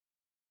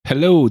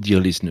Hello, dear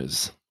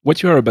listeners.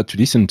 What you are about to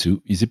listen to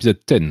is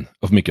episode 10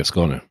 of Maker's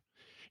Corner.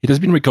 It has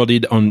been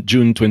recorded on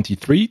June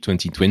 23,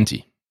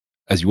 2020.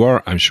 As you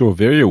are, I'm sure,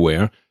 very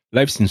aware,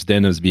 life since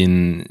then has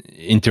been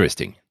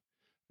interesting.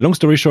 Long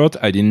story short,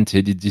 I didn't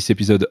edit this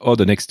episode or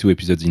the next two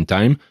episodes in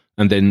time,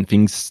 and then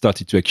things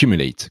started to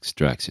accumulate,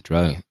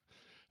 etc.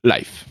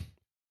 Life.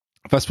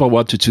 Fast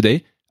forward to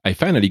today, I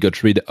finally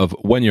got rid of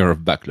 1 year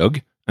of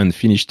backlog and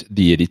finished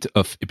the edit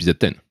of episode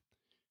 10.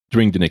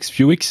 During the next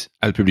few weeks,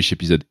 I'll publish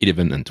episode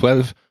 11 and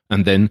 12,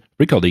 and then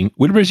recording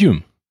will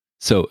resume.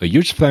 So a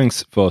huge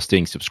thanks for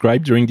staying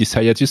subscribed during this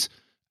hiatus,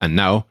 and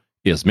now,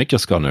 here's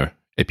Maker's Corner,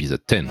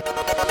 episode 10.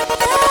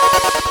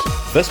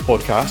 This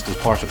podcast is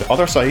part of the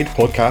Other Side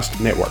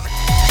Podcast Network.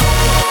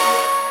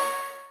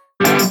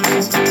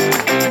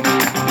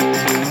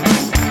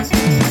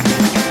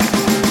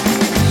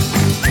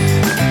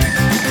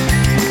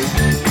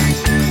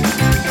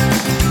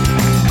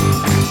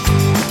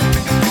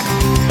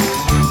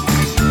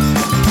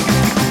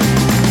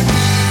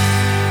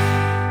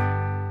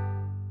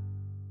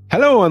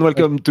 Hello and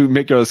welcome to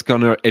Maker's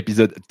Corner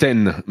episode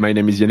 10. My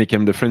name is Yannick,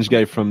 I'm the French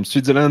guy from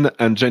Switzerland,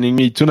 and joining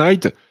me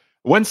tonight,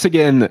 once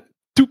again,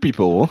 two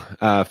people.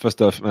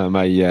 First off,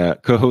 my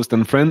co-host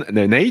and friend,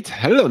 Nate.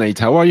 Hello, Nate,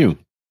 how are you?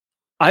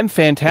 I'm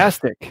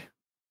fantastic.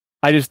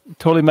 I just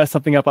totally messed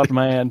something up on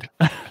my end.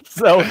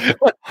 So,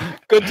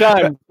 good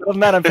time. Other than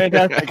that, I'm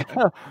fantastic.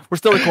 We're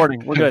still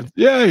recording. We're good.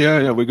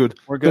 Yeah, we're good.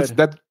 We're good.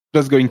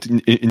 That's going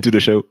into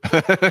the show.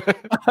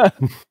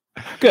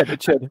 Good,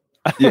 it should.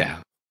 Yeah.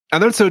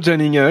 And also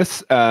joining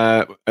us,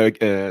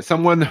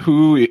 someone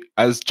who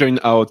has joined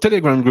our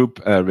Telegram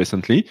group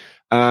recently,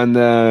 and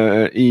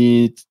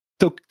he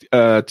talked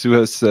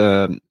to us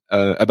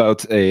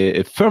about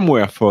a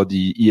firmware for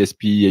the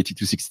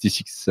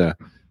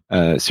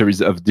ESP8266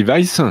 series of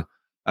device,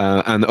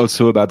 and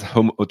also about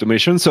home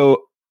automation. So,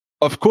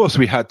 of course,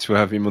 we had to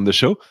have him on the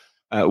show.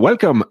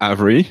 Welcome,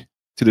 Avery,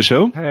 to the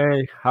show.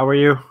 Hey, how are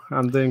you?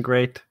 I'm doing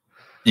great.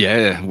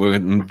 Yeah, we're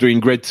doing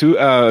great too.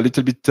 A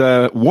little bit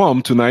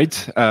warm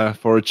tonight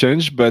for a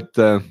change, but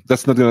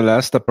that's not going to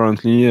last.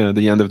 Apparently,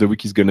 the end of the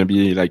week is going to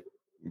be like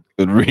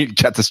a real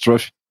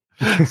catastrophe.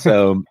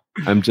 So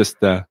I'm just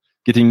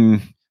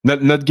getting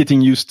not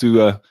getting used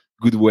to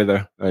good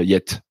weather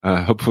yet.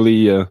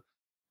 Hopefully,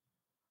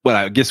 well,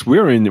 I guess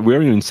we're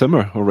in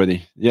summer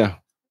already. Yeah,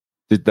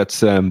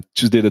 that's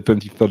Tuesday the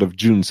 23rd of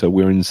June, so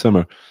we're in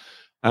summer.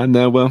 And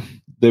well,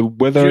 the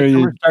weather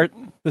is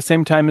the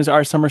same time as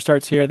our summer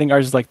starts here. I think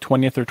ours is like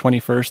 20th or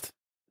 21st.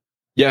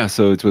 Yeah,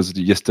 so it was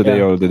yesterday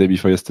or the day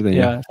before yesterday.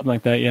 Yeah, something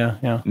like that. Yeah.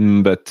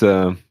 But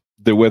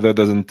the weather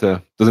doesn't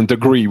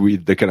agree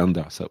with the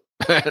calendar, so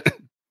it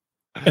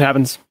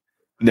happens.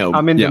 No,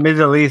 I'm in the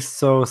Middle East,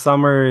 so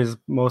summer is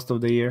most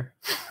of the year.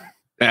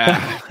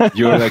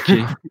 You're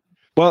lucky.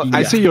 Well, yeah.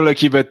 I say you're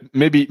lucky, but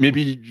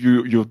maybe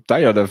you're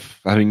tired of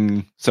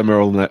having summer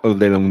all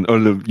day long,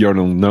 all year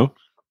long. No.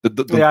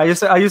 Yeah,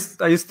 I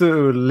used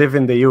to live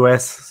in the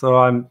US, so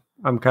I'm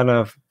kind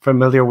of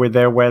familiar with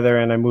their weather,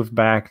 and I moved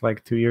back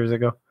like 2 years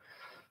ago.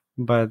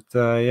 But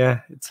yeah,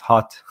 it's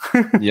hot.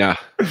 Yeah.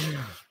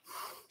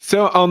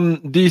 So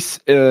on this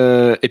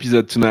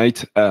episode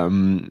tonight,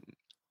 I'm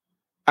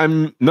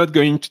not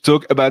going to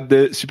talk about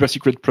the super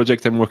secret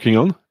project I'm working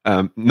on.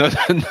 Not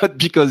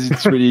because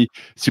it's really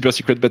super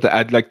secret, but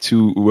I'd like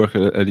to work a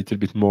little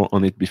bit more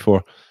on it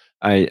before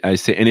I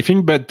say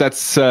anything, but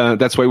that's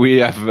why we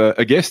have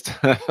a guest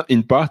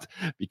in part,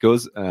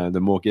 because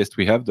the more guests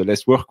we have, the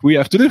less work we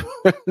have to do.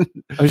 I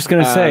was just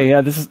going to say,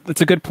 yeah,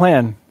 it's a good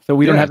plan. So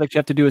we don't have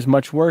to do as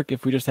much work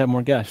if we just have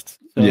more guests.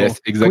 So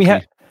yes,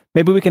 exactly.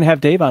 Maybe we can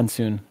have Dave on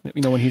soon,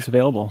 when he's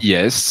available.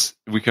 Yes,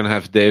 we can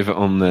have Dave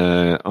on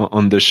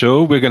the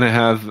show. We're going to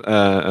have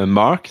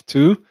Mark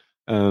too.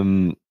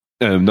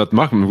 Not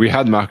Mark. We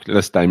had Mark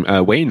last time.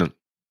 Wayne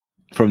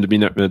from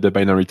the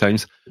Binary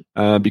Times,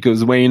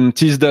 because Wayne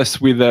teased us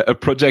with a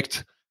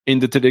project in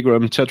the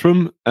Telegram chat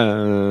room.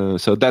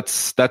 So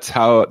that's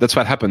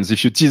what happens.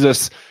 If you tease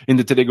us in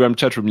the Telegram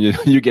chat room,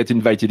 you get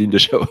invited in the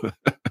show.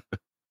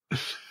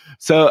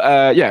 So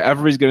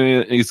Avery is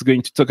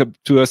going to talk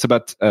to us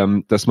about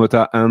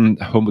Tasmota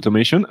and home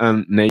automation.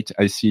 And Nate,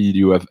 I see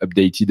you have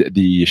updated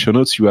the show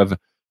notes. You have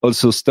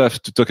also stuff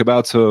to talk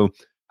about. So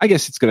I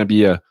guess it's going to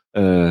be a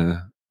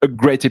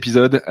great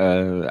episode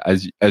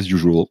as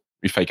usual,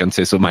 if I can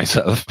say so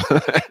myself.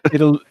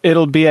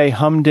 It'll be a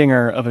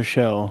humdinger of a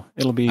show.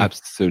 It'll be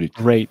absolutely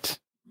great.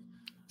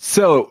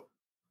 So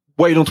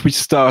why don't we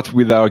start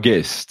with our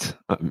guest?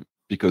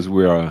 Because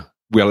we're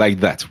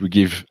like that. We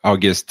give our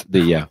guest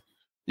the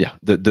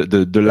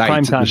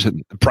light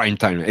prime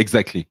time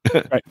exactly.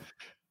 Right.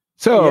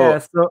 So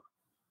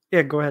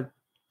go ahead.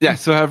 Yeah.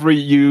 So Avery,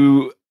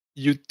 you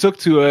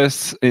talked to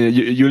us.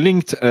 You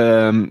linked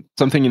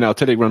something in our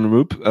Telegram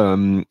group.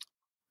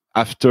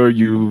 After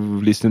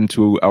you listened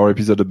to our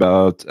episode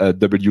about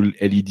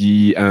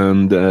WLED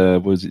and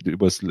it was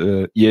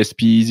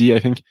ESP Easy, I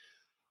think,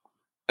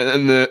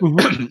 and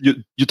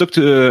you talked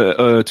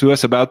to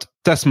us about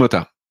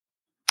Tasmota,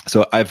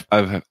 So I've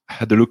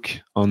had a look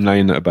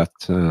online about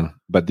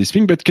this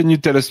thing, but can you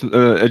tell us a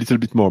little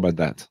bit more about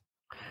that?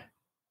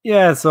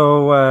 Yeah,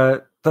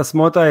 so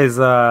Tasmota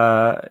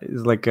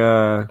is like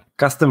a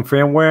custom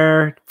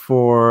firmware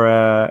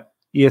for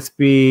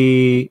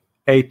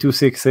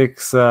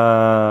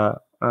ESP8266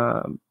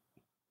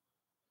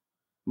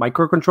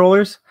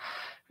 microcontrollers,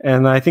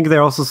 and I think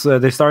they're also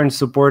they're starting to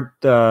support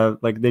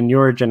like the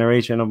newer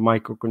generation of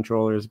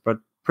microcontrollers. But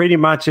pretty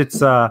much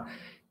it's a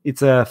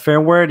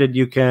firmware that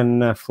you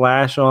can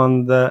flash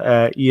on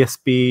the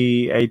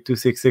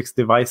ESP8266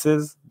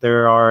 devices.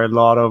 There are a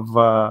lot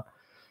of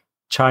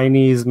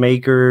Chinese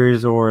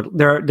makers, or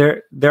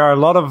there are a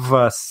lot of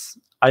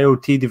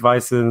IoT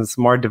devices and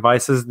smart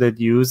devices that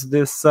use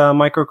this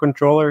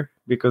microcontroller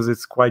because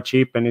it's quite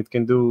cheap and it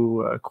can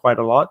do quite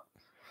a lot.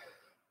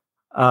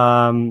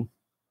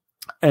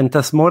 And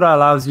Tasmota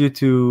allows you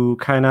to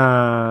kind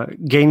of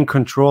gain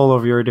control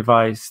of your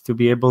device to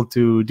be able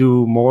to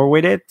do more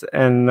with it.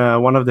 And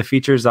one of the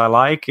features I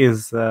like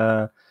is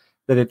that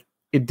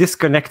it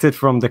disconnected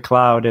from the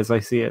cloud, as I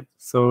see it.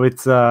 So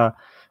it's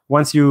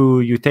once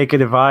you take a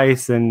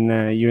device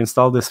and you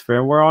install this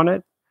firmware on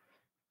it,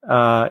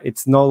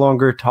 it's no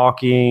longer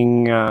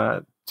talking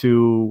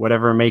to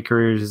whatever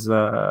maker's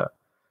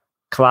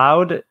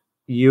cloud.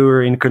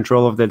 You're in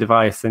control of the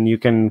device, and you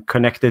can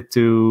connect it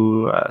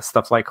to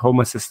stuff like Home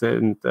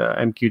Assistant,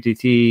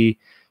 MQTT.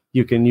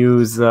 You can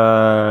use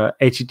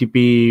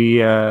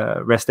HTTP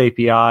REST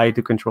API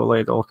to control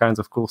it, all kinds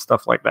of cool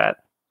stuff like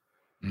that.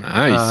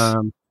 Nice.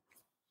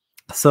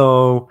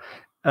 So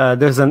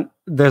there's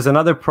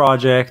another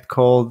project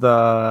called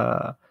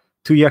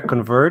Tuya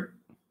Convert,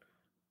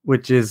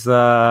 which is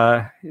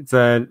it's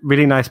a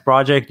really nice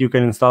project. You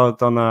can install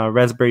it on a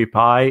Raspberry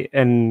Pi,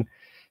 and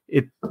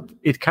it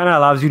kind of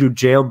allows you to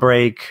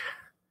jailbreak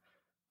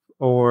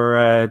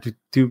or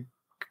to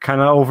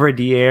kind of over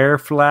the air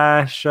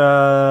flash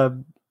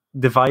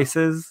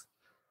devices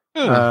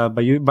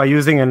by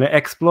using an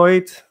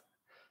exploit.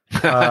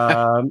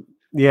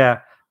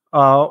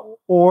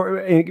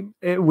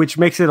 Which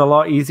makes it a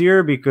lot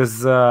easier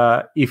because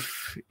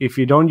if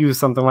you don't use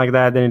something like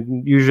that,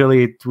 then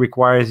usually it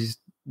requires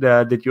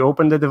that you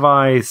open the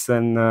device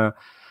and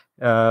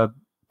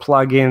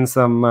plug in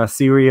some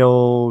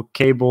serial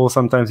cable.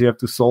 Sometimes you have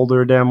to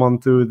solder them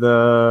onto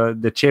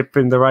the chip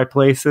in the right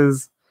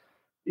places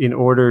in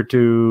order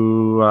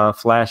to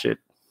flash it.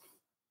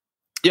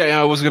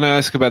 Yeah, I was going to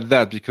ask about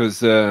that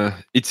because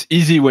it's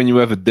easy when you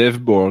have a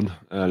dev board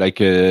like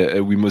a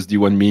Wemos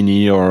D1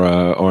 Mini or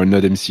a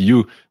Node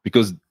MCU,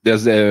 because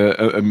there's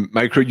a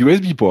micro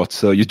USB port,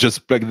 so you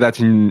just plug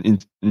that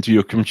into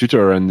your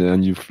computer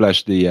and you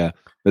flash the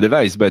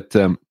device. But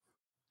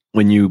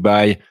when you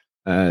buy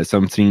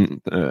something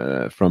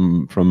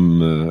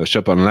from a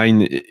shop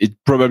online, it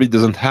probably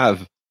doesn't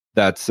have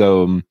that.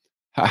 So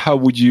how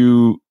would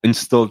you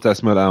install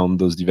Tasmota on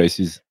those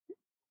devices?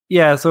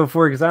 Yeah, so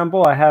for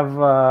example, I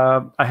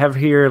have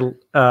here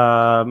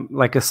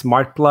like a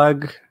smart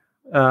plug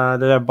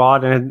that I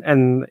bought,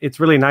 and it's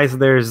really nice.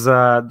 There's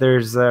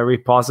a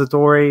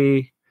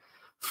repository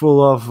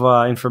full of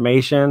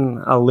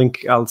information.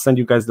 I'll send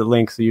you guys the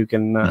link so you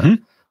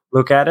can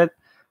look at it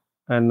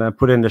and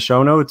put it in the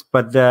show notes.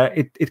 But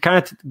it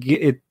kind of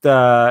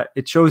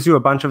it shows you a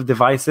bunch of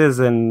devices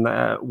and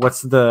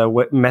what's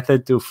the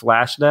method to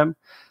flash them.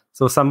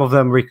 So some of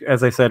them,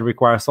 as I said,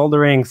 require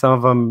soldering. Some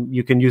of them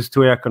you can use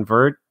Tuya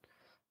Convert.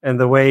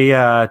 And the way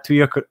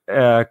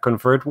Tuya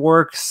Convert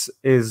works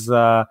is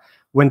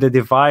when the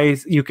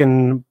device, you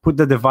can put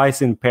the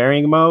device in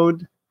pairing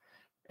mode,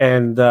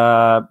 and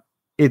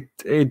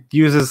it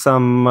uses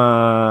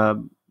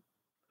some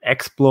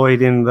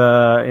exploit in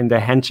the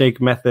handshake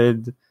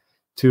method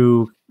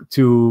to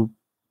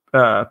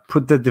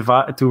put the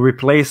device, to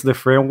replace the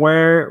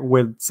firmware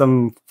with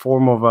some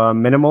form of a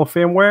minimal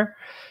firmware,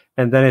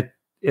 and then it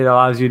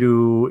allows you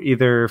to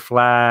either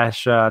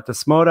flash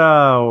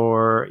Tasmota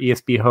or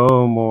ESP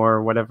Home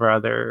or whatever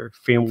other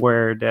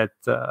firmware that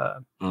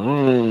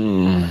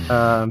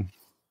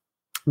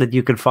that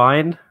you could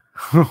find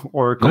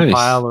or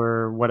compile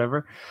or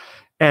whatever.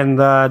 And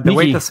the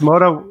way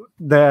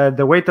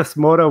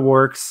Tasmota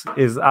works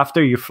is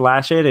after you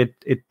flash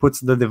it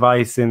puts the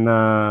device in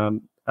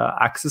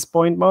access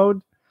point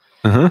mode,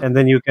 and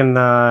then you can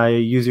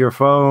use your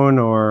phone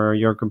or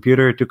your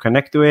computer to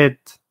connect to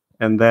it.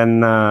 And then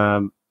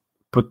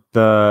put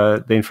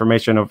the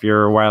information of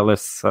your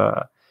wireless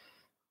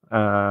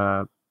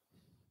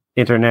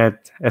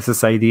internet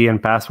SSID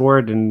and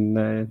password,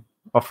 and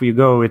off you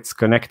go. It's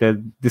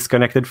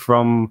disconnected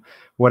from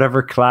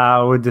whatever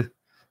cloud,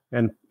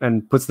 and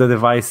puts the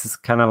device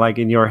kind of like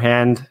in your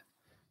hand,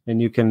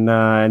 and you can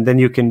and then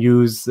you can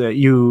use so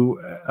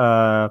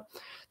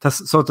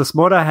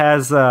Tasmota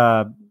has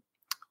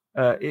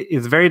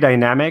is very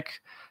dynamic.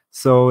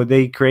 So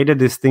they created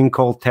this thing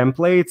called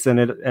templates,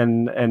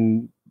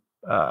 and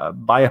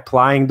by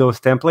applying those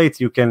templates,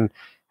 you can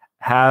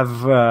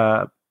have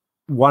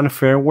one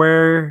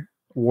firmware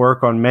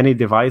work on many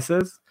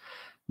devices.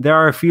 There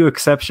are a few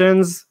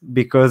exceptions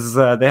because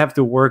they have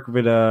to work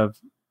with a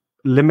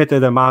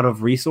limited amount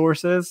of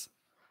resources.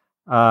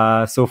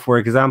 So, for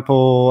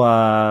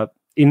example,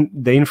 in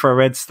the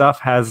infrared stuff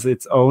has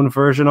its own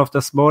version of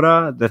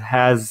Tasmota that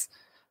has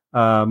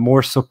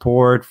more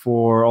support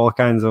for all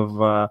kinds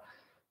of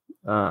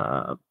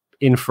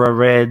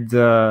infrared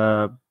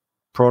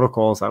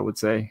protocols, I would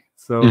say.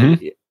 So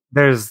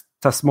there's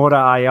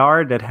Tasmota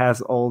IR that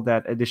has all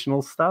that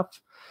additional stuff,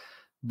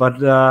 but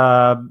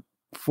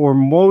for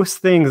most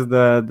things,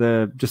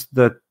 the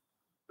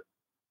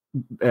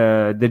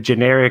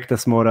generic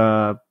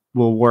Tasmota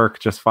will work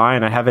just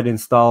fine. I have it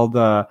installed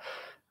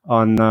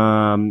on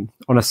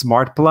a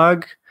smart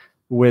plug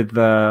with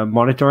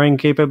monitoring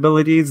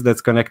capabilities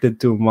that's connected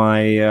to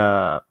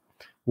my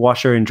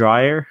washer and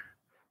dryer.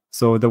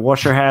 So the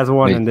washer has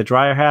one and the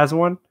dryer has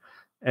one,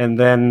 and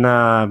then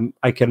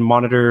I can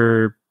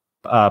monitor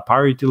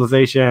power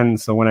utilization.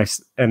 So when I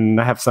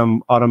have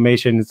some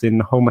automations in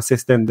Home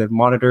Assistant that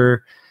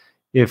monitor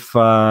if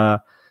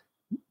the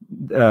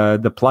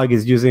plug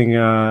is using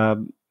a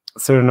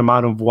certain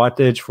amount of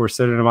wattage for a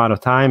certain amount of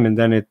time, and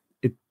then it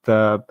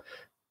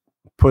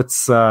puts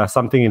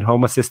something in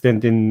Home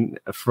Assistant in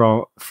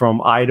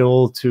from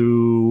idle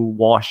to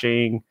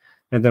washing,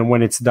 and then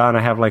when it's done,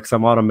 I have like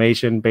some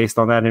automation based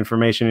on that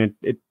information.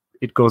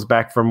 It goes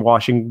back from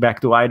washing back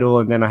to idle,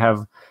 and then I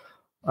have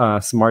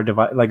smart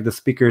device like the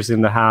speakers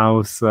in the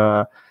house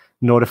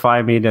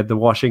notify me that the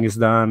washing is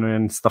done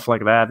and stuff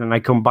like that, and I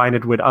combine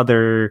it with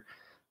other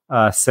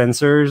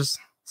sensors.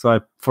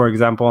 So, for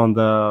example, on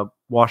the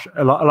wash,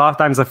 a lot of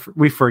times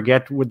we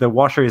forget when the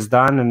washer is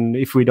done, and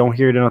if we don't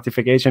hear the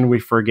notification, we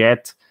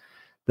forget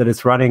that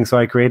it's running. So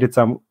I created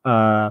some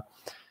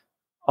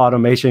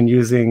automation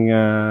using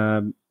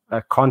a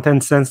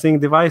content sensing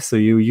device. So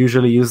you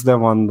usually use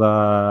them on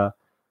the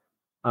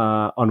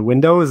on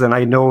Windows, and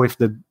I know if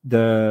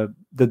the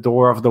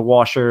door of the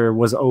washer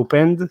was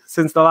opened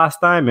since the last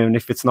time, and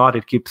if it's not,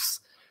 it keeps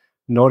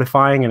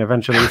notifying, and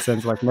eventually it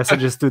sends like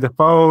messages to the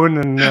phone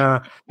and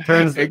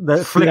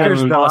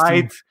flickers the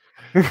light.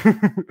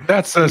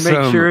 That's awesome.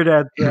 Make sure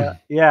that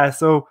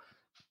So,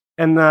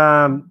 and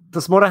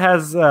Tasmota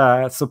has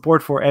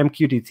support for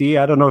MQTT.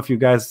 I don't know if you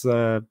guys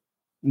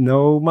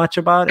know much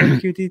about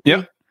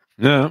MQTT.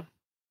 Yeah.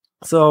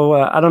 So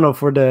I don't know,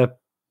 for the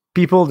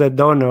people that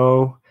don't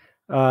know,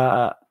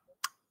 I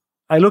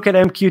look at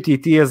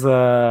MQTT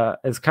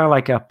as kind of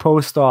like a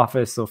post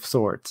office of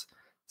sorts.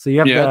 So you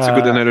have that's a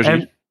good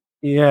analogy.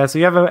 So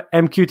you have a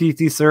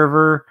MQTT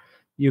server.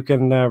 You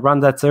can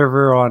run that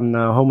server on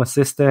Home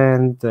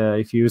Assistant.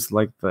 If you use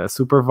like the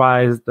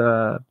supervised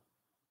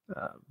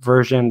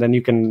version, then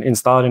you can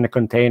install it in a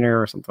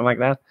container or something like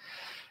that.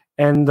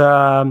 And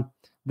the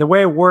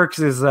way it works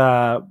is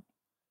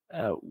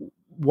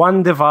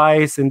one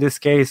device, in this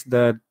case,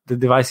 the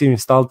device you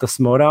installed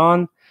Tasmota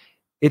on,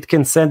 it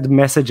can send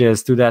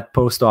messages to that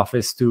post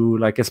office to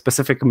like a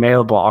specific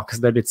mailbox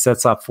that it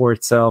sets up for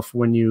itself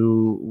when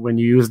you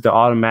use the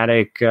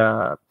automatic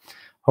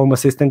Home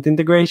Assistant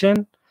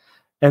integration.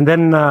 And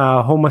then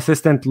Home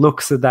Assistant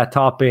looks at that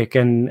topic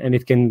and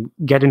it can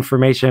get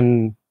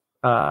information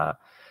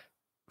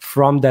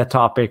from that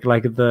topic,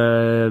 like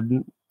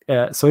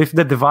so if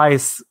the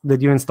device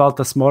that you installed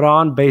Tasmota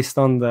on, based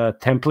on the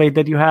template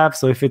that you have,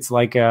 so if it's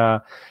like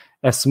a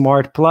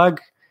smart plug,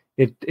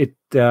 it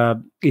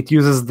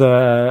uses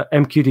the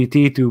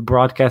MQTT to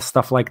broadcast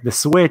stuff like the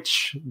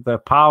switch, the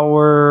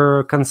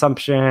power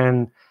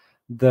consumption,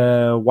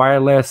 the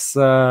wireless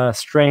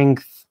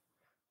strength,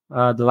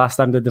 the last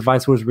time the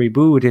device was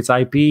rebooted, its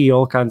IP,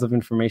 all kinds of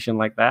information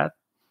like that.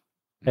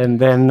 And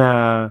then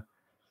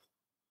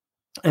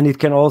and it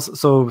can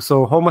also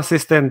so Home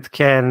Assistant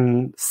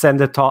can send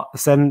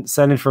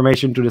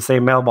information to the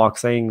same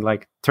mailbox saying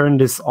like turn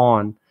this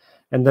on,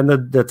 and then the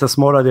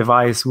Tasmota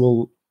device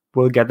will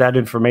get that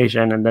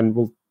information and then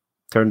we'll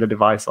turn the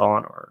device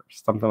on or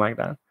something like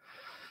that.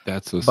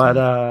 That's awesome. But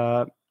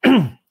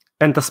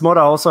and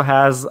Tasmota also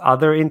has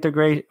other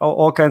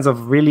all kinds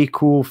of really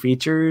cool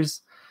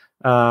features.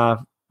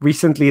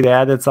 Recently they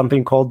added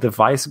something called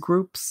device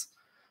groups.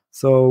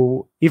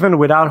 So even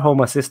without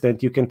Home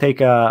Assistant, you can take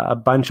a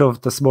bunch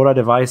of Tasmota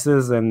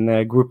devices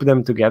and group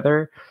them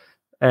together.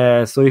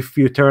 So if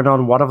you turn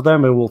on one of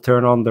them, it will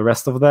turn on the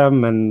rest of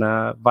them, and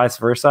vice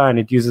versa. And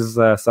it uses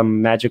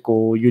some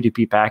magical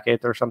UDP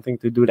packet or something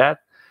to do that.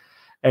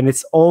 And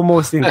it's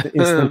almost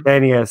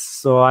instantaneous.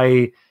 So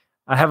I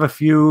have a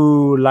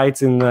few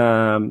lights in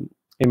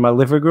my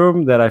living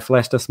room that I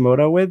flash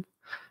Tasmota with,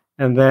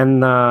 and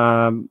then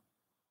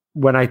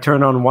when I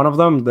turn on one of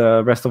them,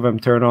 the rest of them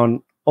turn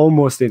on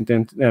almost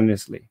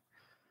instantaneously.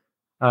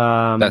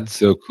 That's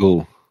so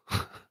cool.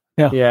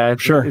 Yeah,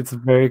 sure. It's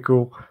very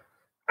cool.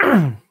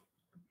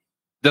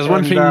 There's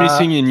one thing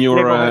missing in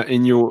your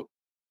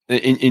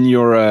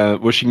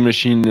washing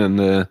machine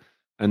and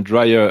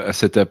dryer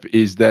setup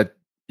is that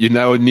you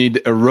now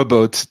need a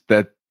robot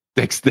that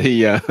takes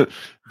the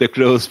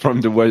clothes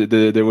from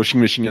the washing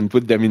machine and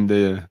put them in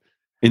the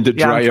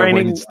dryer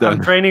when it's done.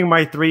 I'm training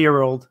my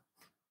 3-year-old.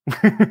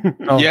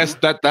 Yes,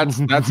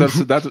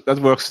 that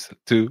works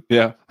too.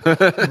 Yeah.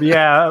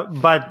 Yeah,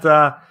 but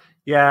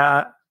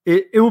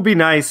it would be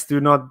nice to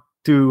not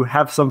to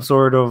have some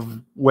sort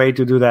of way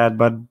to do that,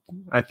 but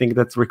I think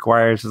that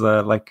requires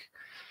more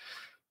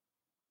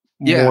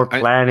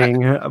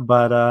planning.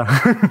 But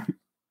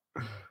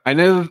I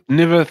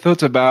never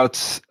thought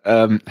about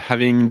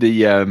having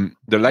the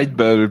light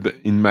bulb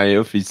in my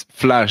office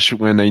flash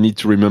when I need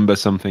to remember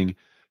something.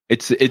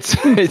 It's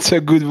it's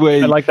a good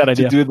way I like that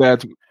idea. to do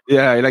that.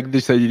 Yeah, I like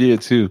this idea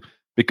too,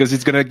 because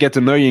it's gonna get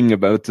annoying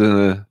about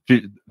 3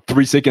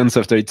 seconds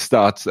after it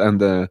starts,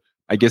 and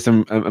I guess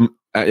I'm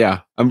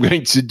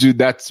going to do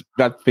that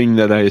thing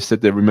that I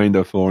set the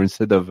reminder for,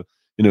 instead of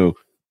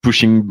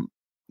pushing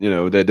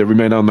the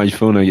reminder on my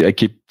phone. I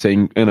keep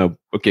saying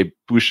okay,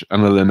 push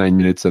another 9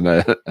 minutes, and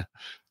I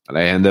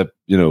end up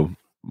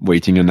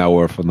waiting an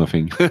hour for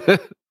nothing.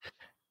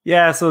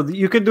 Yeah, so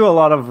you could do a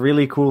lot of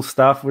really cool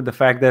stuff with the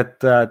fact that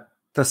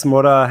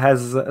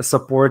Tasmota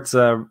supports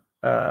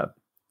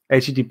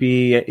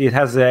HTTP. It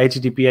has a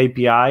HTTP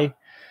API.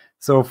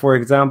 So, for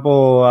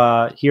example,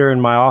 here in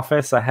my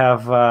office, I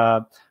have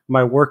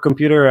my work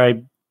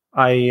computer.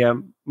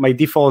 My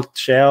default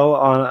shell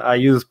I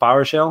use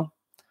PowerShell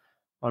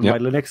on my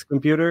Linux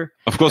computer.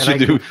 Of course, you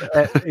do.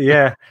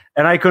 Yeah,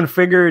 and I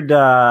configured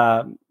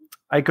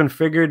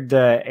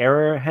the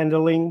error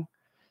handling.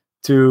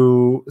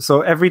 So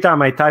every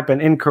time I type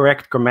an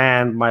incorrect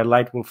command, my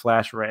light will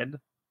flash red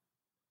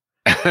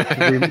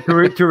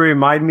to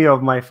remind me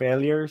of my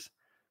failures.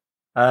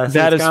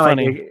 That is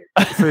funny.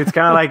 So it's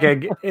kind of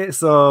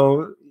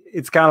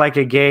like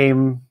a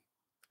game,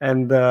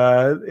 and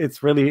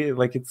it's really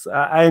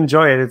I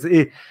enjoy it.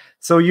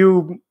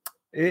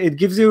 It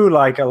gives you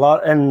like a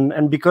lot,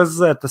 and because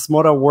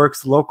Tasmota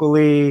works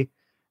locally,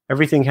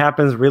 everything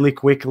happens really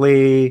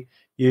quickly.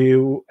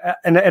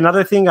 And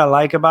another thing I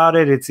like about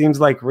it, it seems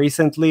like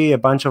recently a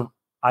bunch of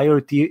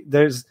IoT,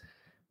 there's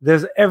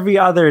every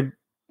other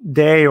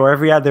day or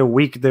every other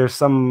week there's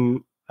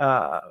some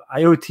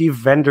IoT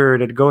vendor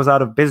that goes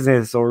out of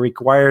business or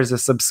requires a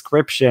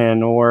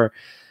subscription or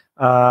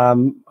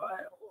and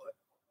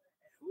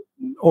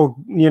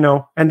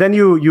then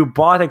you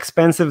bought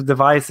expensive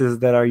devices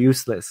that are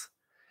useless.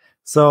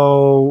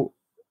 So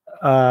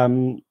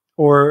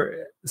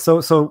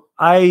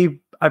I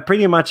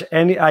pretty much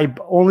I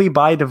only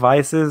buy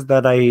devices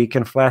that I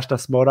can flash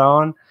Tasmota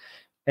on,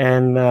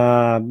 and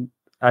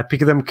I pick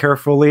them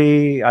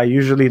carefully. I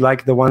usually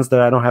like the ones that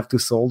I don't have to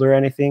solder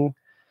anything,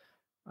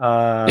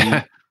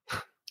 and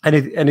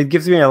it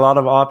gives me a lot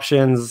of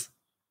options.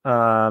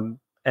 And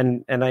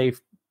I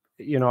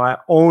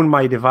own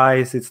my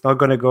device. It's not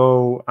going to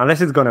go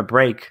unless it's going to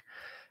break.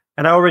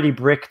 And I already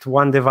bricked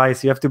one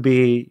device. You have to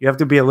be a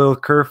little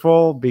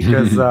careful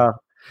because,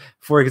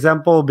 for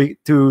example,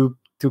 to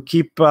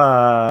keep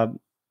the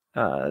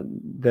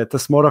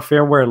Tasmota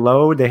firmware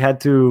low, they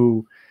had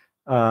to.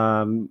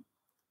 I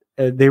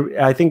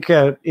think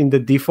in the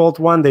default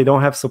one they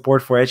don't have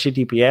support for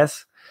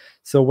HTTPS.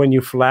 So when you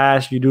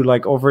flash, you do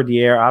like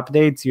over-the-air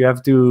updates. You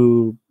have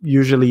to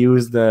usually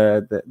use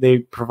they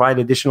provide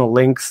additional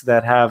links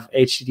that have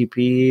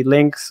HTTP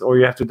links, or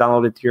you have to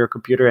download it to your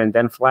computer and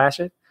then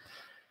flash it.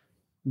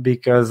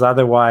 Because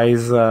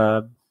otherwise,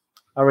 I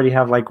already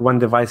have like one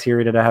device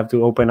here that I have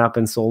to open up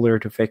and solder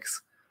to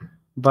fix.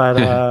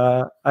 But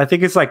I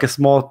think it's like a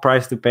small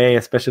price to pay,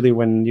 especially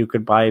when you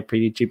could buy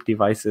pretty cheap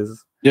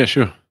devices. Yeah,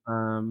 sure.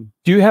 Do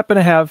you happen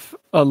to have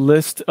a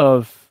list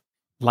of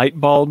light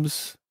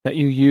bulbs that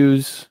you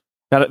use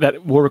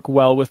that work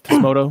well with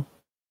Tasmota?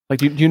 Like,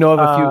 do you know of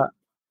a few?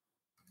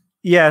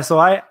 Yeah, so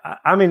I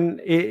mean,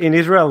 in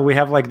Israel we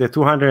have like the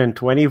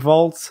 220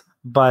 volts,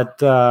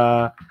 but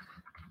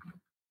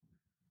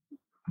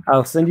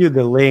I'll send you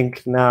the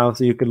link now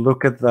so you can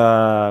look at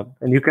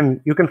and you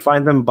can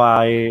find them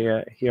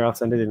by here. I'll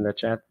send it in the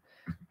chat.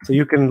 So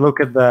you can look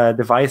at the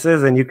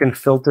devices and you can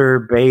filter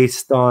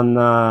based on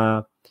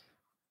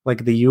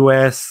like the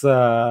US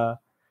and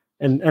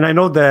I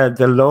know the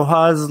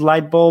LOHAS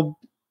light bulb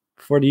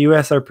for the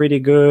US are pretty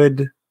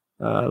good.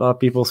 A lot of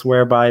people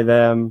swear by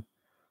them.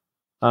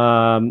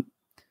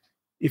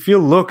 If you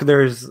look,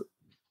 there's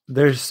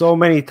so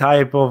many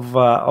type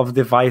of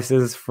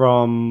devices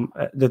from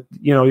that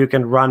you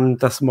can run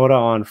Tasmota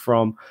on,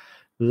 from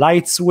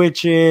light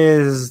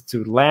switches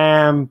to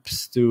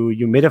lamps to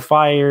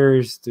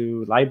humidifiers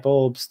to light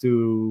bulbs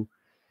to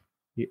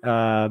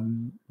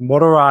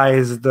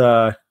motorized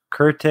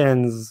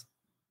curtains.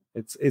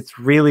 It's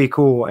really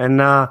cool.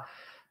 And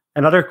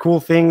another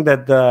cool thing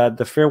that the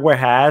firmware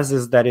has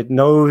is that it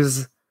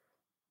knows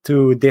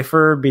to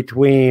differ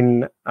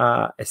between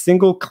a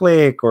single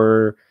click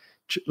or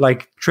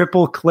like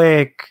triple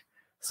click.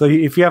 So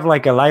if you have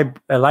like a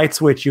light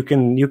switch, you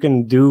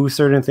can do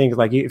certain things.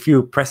 Like if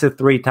you press it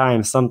 3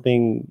 times,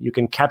 something, you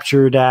can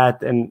capture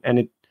that and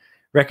it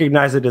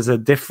recognize it as a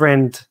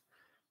different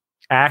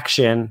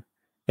action.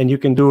 And you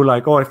can do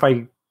like, if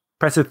I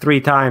press it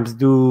 3 times,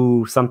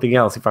 do something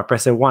else. If I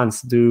press it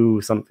once, do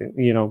something,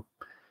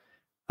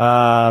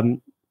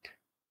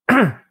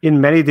 in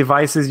many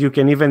devices, you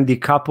can even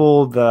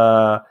decouple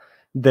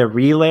the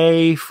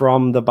relay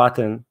from the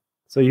button.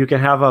 So you can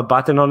have a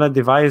button on a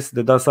device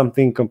that does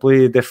something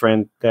completely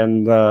different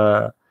than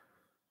the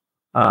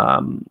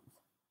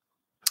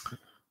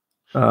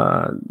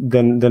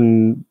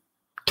than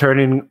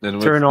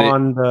turn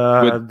on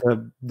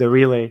the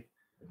relay.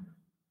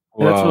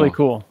 Wow. That's really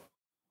cool.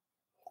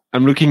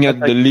 I'm looking at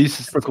the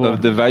list cool.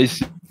 of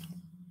devices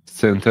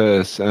sent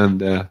us, and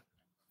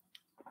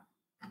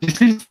this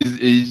list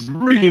is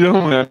really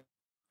long. I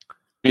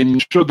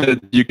mean, sure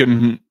that you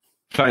can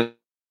find,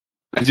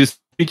 just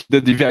pick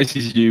the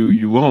devices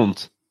you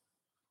want.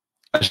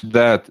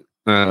 That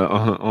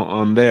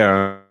on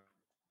there,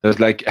 there's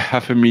like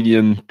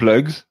 500,000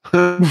 plugs.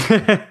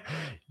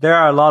 There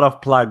are a lot of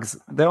plugs.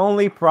 The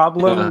only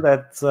problem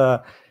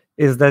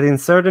is that in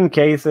certain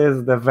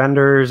cases the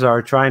vendors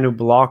are trying to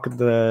block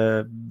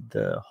the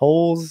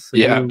holes.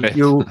 Yeah,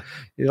 you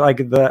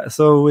like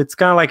so it's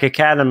kind of like a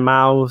cat and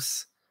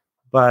mouse.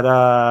 But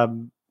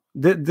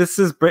this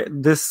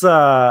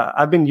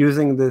I've been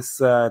using this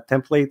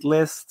template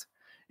list.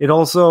 It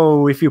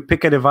also, if you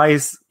pick a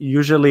device,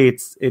 usually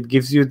it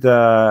gives you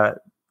the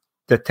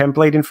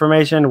template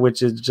information,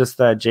 which is just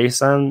a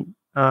JSON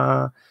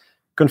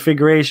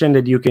configuration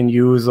that you can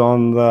use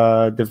on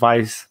the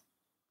device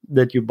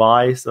that you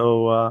buy.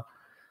 So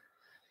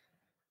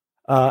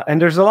and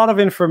there's a lot of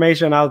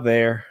information out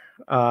there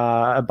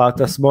about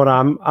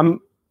Tasmota.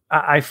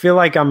 I feel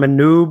like I'm a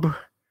noob.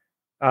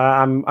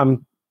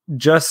 I'm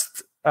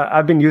just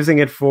I've been using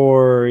it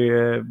for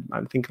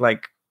I think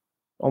like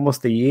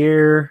almost a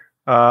year,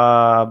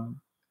 and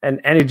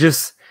it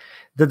just,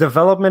 the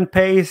development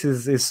pace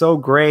is so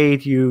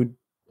great. You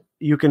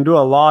can do a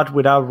lot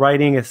without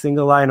writing a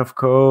single line of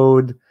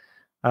code.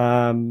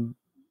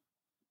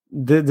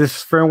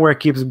 This firmware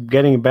keeps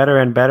getting better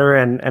and better,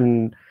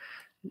 and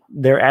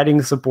they're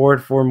adding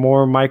support for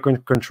more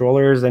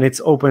microcontrollers, and it's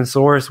open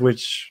source,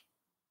 which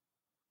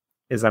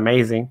is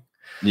amazing.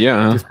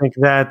 Yeah, I just think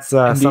that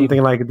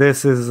something like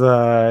this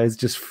is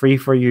just free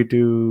for you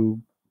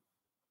to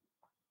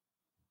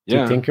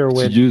tinker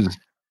with. Use.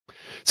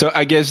 So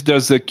I guess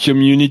there's a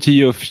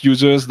community of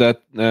users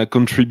that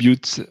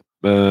contribute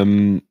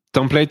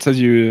templates,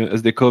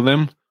 as they call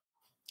them.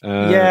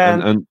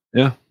 And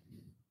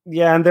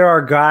there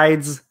are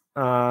guides.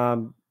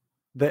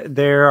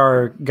 There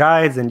are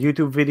guides and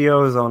YouTube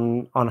videos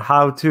on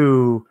how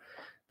to.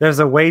 There's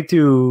a way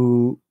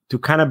to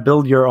kind of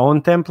build your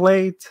own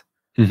template.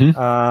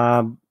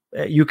 Mm-hmm.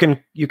 You can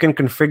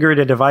configure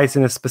the device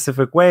in a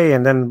specific way,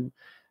 and then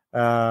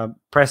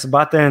press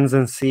buttons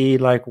and see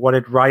like what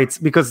it writes,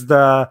 because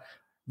the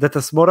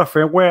Tasmota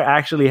firmware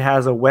actually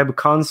has a web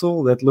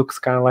console that looks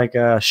kind of like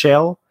a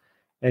shell,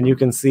 and you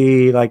can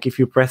see like if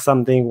you press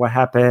something what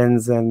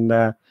happens, and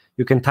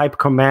you can type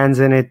commands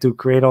in it to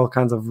create all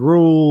kinds of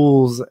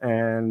rules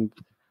and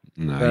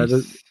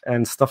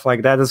and stuff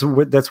like that.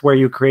 That's where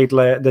you create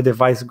the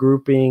device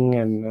grouping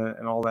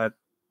and all that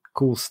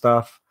cool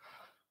stuff.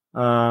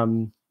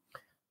 And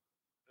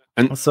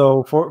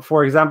so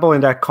for example,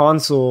 in that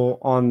console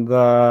on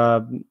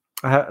the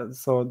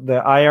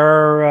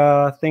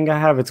IR thing I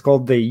have, it's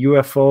called the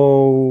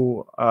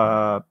UFO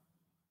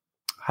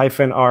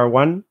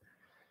 -R1.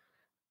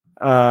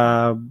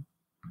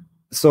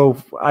 So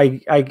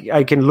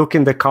I can look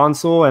in the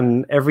console,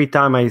 and every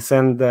time I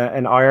send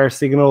an IR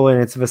signal in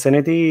its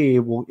vicinity,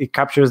 it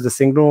captures the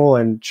signal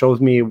and shows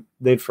me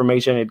the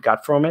information it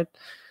got from it.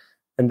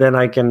 And then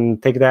I can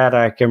take that,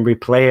 I can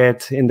replay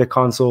it in the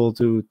console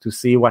to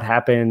see what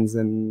happens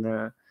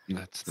and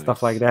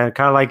stuff like that.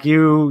 Kind of like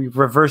you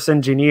reverse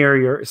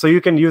engineer so you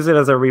can use it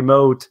as a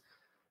remote.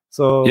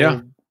 So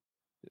yeah,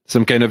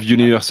 some kind of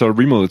universal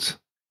remote.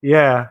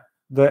 Yeah,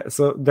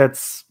 so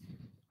that's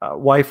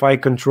Wi-Fi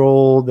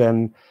controlled,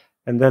 and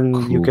then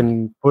cool. You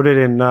can put it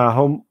in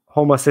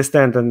Home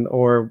Assistant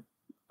or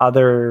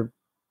other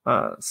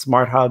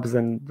smart hubs,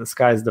 and the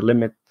sky's the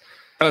limit.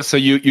 So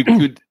you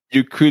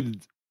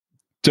could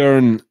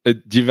turn a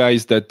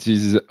device that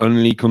is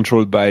only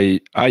controlled by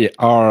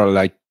IR,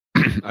 like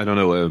I don't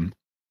know,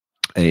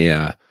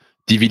 a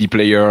DVD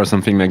player or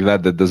something like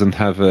that doesn't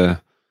have a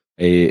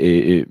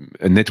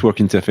network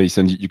interface,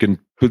 and you can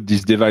put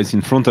this device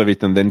in front of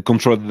it and then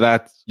control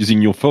that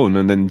using your phone,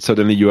 and then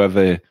suddenly you have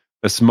a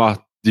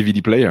smart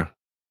DVD player.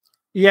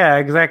 Yeah,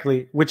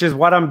 exactly. Which is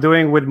what I'm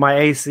doing with my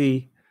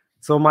AC.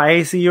 So my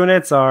AC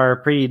units are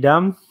pretty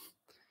dumb.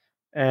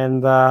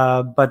 And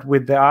but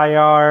with the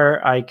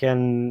IR, I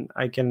can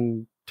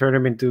turn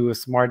them into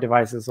smart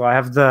devices. So I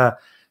have the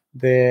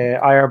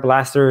IR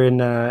blaster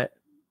in a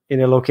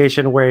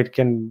location where it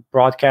can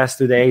broadcast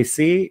to the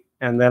AC,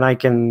 and then I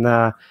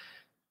can.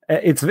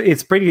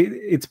 It's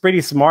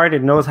pretty smart.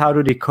 It knows how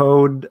to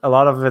decode a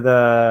lot of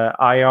the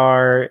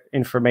IR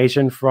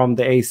information from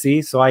the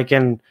AC, so I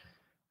can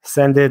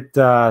send it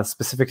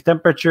specific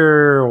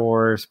temperature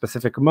or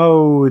specific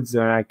modes,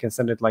 and I can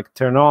send it like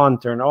turn on,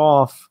 turn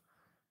off.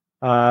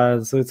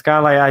 So it's kind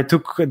of like I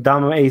took a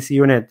dumb AC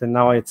unit and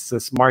now it's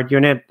a smart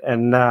unit,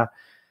 and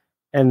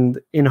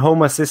in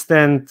Home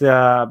Assistant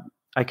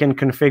I can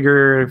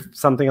configure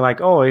something like,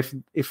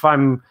 if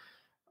I'm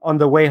on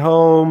the way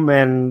home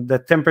and the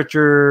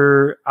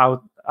temperature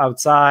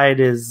outside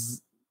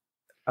is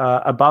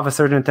above a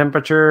certain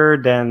temperature,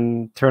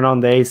 then turn on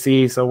the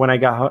AC. So when I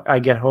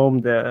get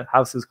home, the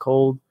house is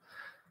cold.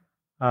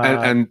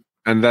 And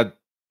that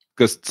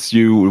costs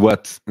you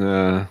what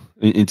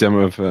in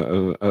terms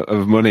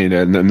of money?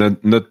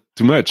 Not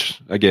too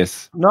much, I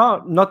guess.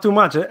 No, not too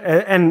much.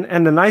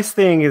 And the nice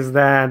thing is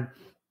that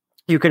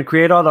you can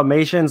create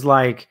automations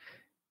like,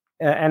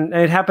 and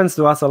it happens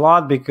to us a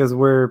lot because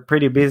we're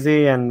pretty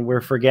busy and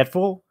we're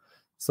forgetful.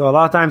 So a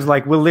lot of times,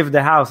 like, we'll leave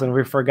the house and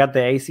we forget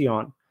the AC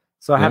on.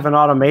 So I have an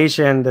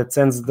automation that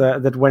sends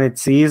that when it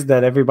sees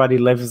that everybody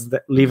leaves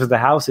the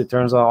house, it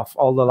turns off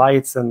all the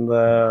lights and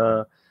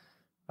the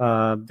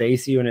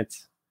AC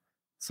units.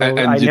 So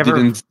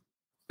you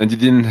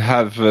didn't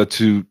have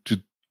to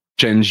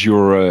change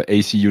your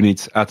AC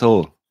units at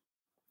all.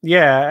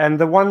 Yeah, and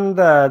the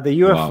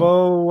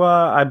UFO,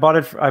 wow. I bought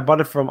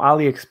it from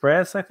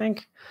AliExpress, I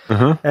think.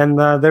 And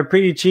they're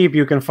pretty cheap.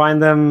 You can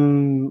find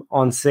them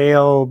on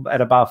sale at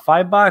about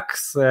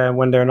 $5.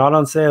 When they're not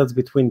on sale, it's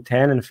between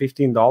 $10 and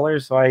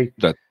 $15. So I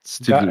got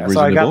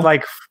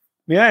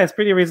it's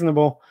pretty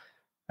reasonable,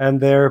 and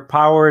they're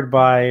powered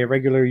by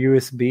regular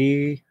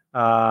USB.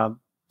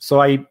 So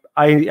I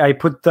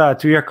put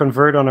 2-year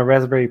convert on a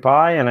Raspberry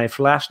Pi and I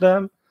flashed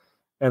them,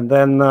 and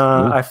then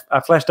I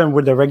flashed them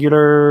with the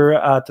regular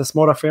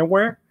Tasmota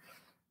firmware,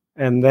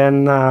 and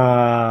then.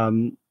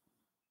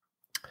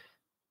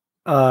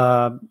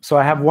 So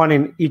I have one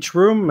in each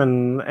room,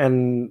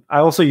 and I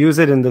also use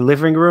it in the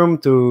living room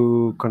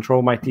to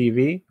control my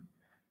TV.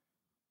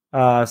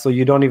 So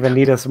you don't even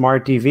need a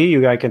smart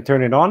TV. I can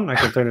turn it on. I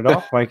can turn it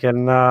off. I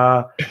can.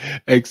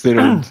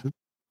 Excellent.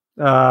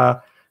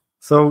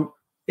 So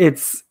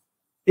it's.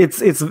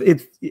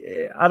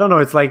 I don't know.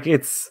 It's like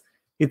it's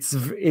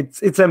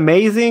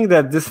amazing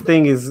that this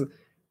thing is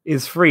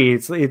free.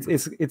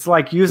 It's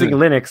like using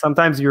Linux.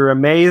 Sometimes you're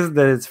amazed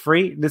that it's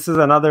free. This is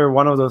another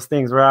one of those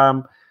things where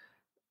I'm.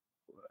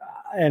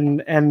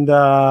 And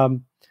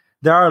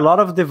there are a lot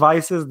of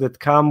devices that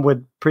come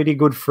with pretty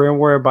good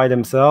firmware by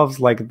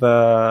themselves, like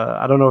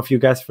I don't know if you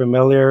guys are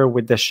familiar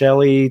with the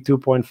Shelly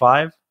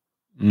 2.5.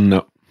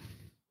 No.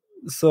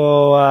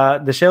 So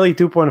the Shelly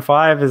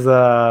 2.5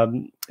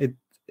 is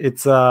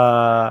it's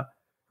I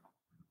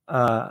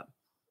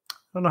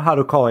don't know how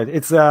to call it.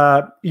 It's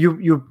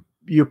you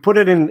put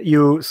it in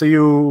you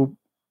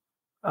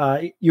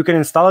can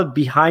install it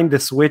behind the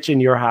switch in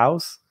your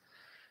house.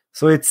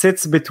 So it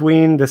sits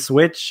between the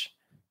switch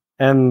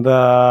and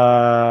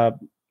the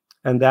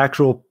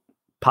actual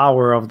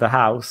power of the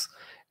house,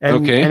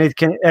 and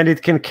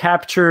it can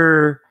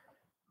capture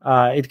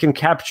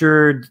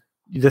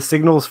the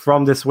signals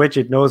from the switch.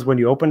 It knows when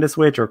you open the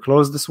switch or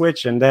close the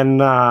switch, and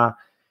then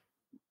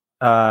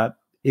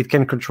it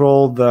can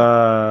control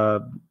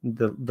the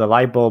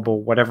light bulb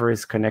or whatever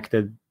is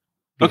connected.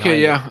 Okay,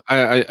 yeah,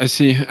 I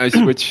see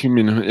what you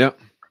mean.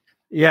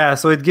 Yeah,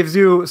 so it gives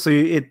you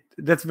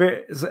that's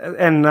very,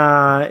 and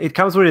it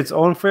comes with its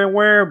own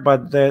firmware,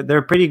 but they're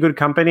a pretty good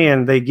company,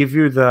 and they give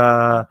you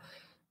the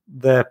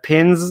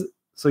pins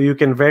so you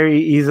can very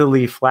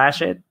easily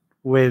flash it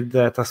with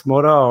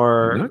Tasmota,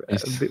 or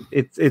nice.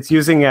 It's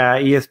using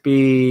a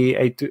ESP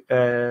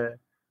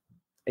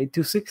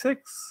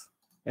 8266.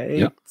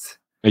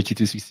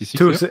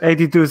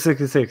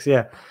 8266.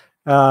 Yeah,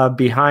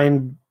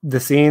 behind the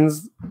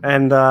scenes,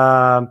 and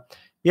so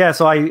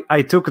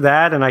I took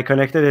that and I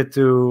connected it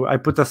to. I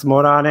put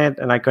Tasmota on it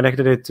and I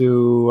connected it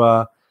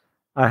to.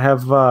 I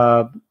have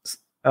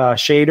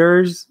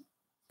shaders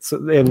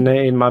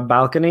in my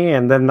balcony,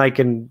 and then I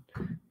can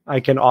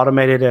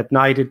automate it at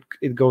night.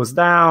 It goes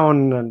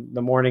down, and in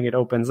the morning it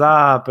opens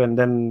up, and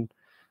then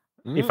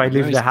if I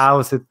leave the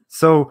house, it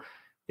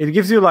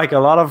gives you like a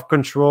lot of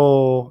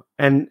control.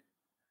 And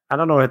I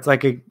don't know, it's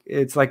like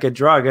a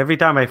drug. Every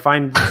time I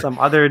find some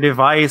other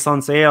device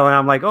on sale, and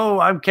I'm like,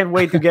 oh, I can't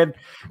wait to get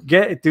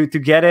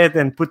it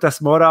and put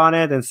Tasmota on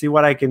it and see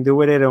what I can do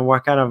with it and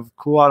what kind of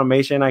cool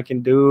automation I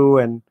can do.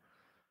 And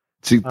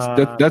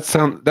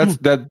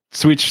that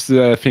switch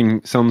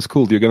thing sounds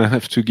cool. You're gonna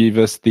have to give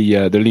us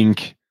the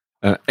link,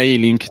 a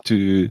link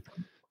to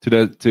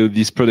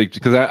this product,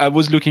 because I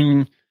was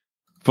looking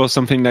for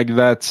something like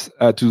that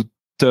to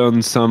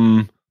turn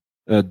some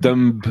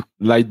dumb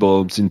light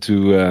bulbs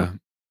into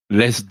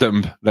less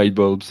dumb light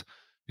bulbs,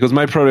 because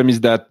my problem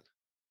is that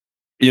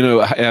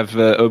I have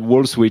a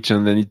wall switch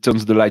and then it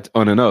turns the light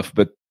on and off,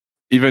 but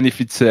even if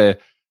it's a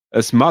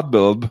smart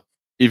bulb,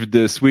 if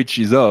the switch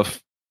is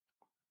off,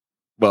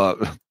 well,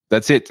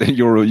 that's it.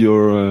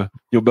 Your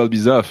bulb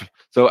is off.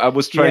 So I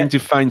was trying to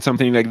find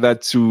something like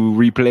that to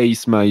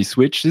replace my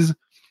switches,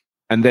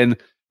 and then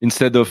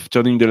instead of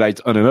turning the light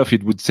on and off,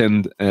 it would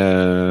send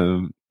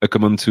a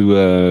command to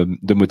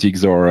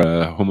domotics or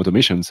home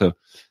automation. So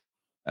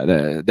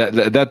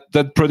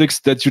that products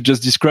that you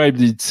just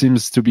described, it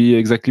seems to be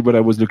exactly what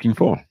I was looking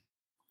for.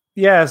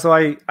 Yeah, so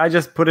I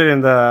just put it in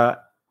the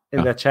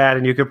chat,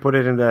 and you can put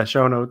it in the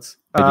show notes.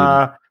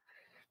 I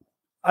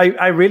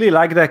really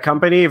like that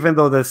company, even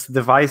though this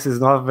device is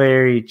not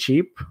very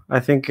cheap.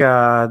 I think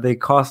they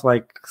cost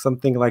like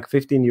something like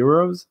 15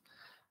 euros.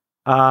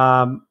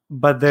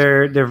 But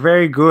they're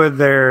very good.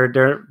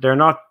 They're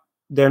not,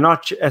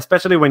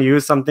 especially when you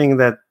use something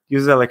that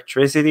uses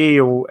electricity,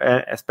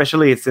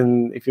 especially if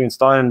you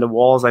install it in the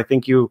walls. I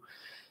think you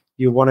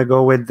want to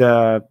go with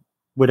a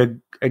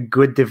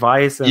good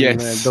device, and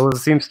Yes.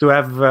 those seems to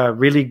have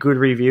really good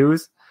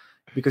reviews,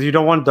 because you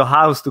don't want the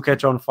house to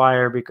catch on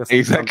fire because of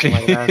Exactly.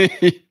 something like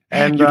that.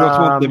 And you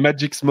don't want the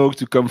magic smoke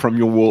to come from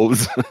your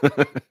walls.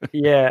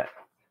 Yeah,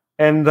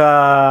 and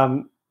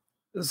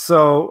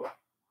so.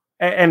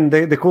 And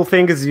the cool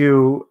thing is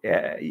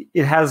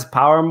it has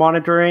power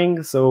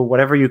monitoring. So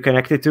whatever you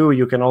connect it to,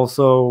 you can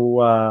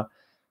also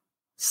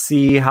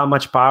see how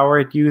much power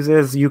it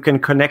uses. You can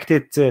connect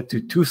it to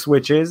 2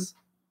 switches.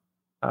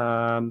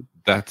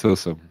 That's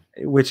awesome.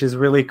 Which is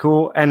really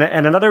cool. And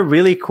another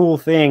really cool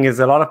thing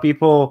is a lot of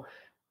people,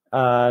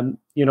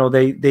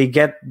 they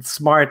get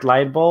smart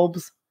light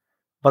bulbs.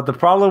 But the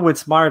problem with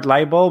smart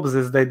light bulbs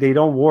is that they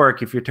don't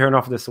work if you turn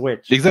off the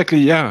switch. Exactly,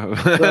 yeah.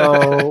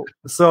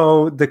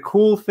 So the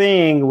cool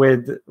thing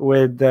with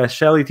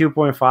Shelly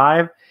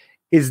 2.5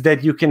 is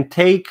that you can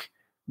take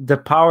the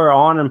power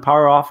on and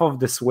power off of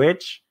the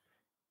switch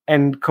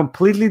and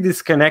completely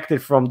disconnect it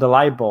from the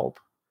light bulb.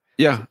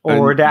 Yeah.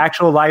 Or the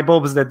actual light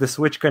bulbs that the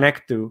switch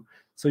connect to.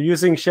 So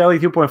using Shelly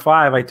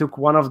 2.5, I took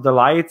one of the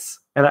lights,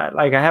 and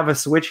I have a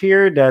switch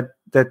here that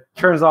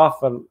turns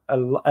off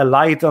a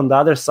light on the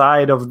other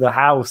side of the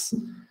house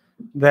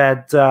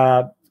that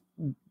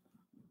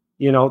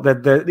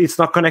it's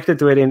not connected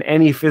to it in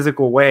any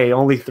physical way,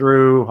 only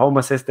through Home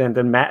Assistant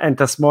and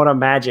Tasmora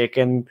Magic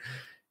and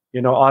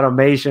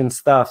automation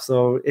stuff.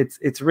 So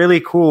it's really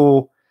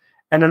cool.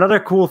 And another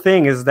cool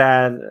thing is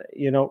that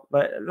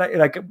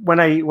like when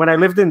I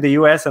lived in the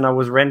US and I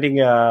was renting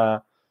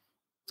an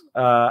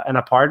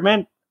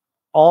apartment,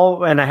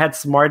 and I had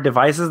smart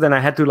devices, then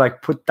I had to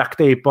like put duct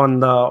tape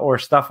or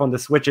stuff on the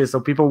switches so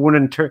people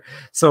wouldn't turn.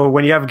 So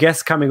when you have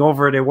guests coming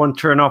over, they won't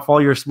turn off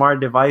all your smart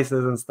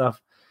devices and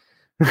stuff.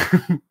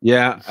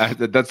 Yeah,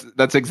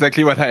 that's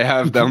exactly what I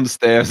have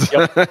downstairs.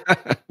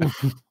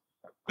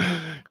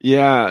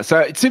 Yeah, so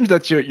it seems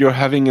that you're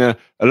having a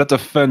lot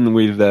of fun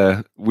with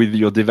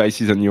your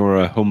devices and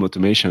your home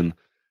automation.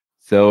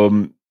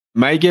 So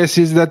my guess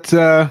is that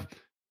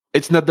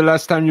it's not the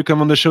last time you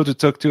come on the show to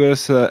talk to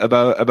us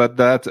about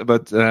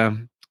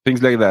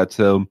things like that.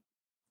 So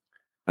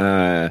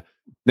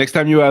next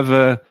time you have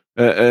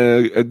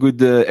a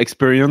good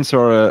experience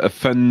or a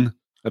fun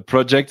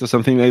project or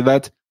something like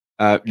that,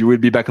 you will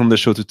be back on the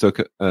show to talk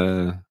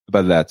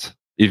about that,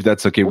 if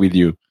that's okay with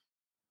you.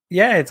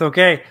 Yeah, it's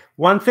okay.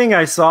 One thing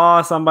I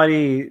saw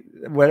somebody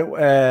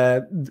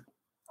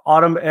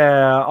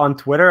on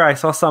Twitter, I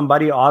saw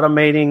somebody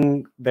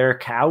automating their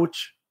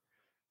couch,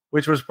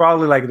 which was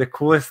probably like the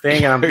coolest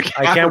thing. And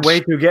I can't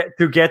wait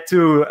to get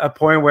to a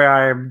point where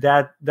I'm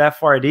that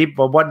far deep.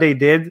 But what they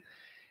did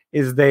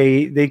is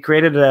they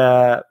created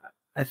I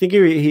think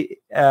they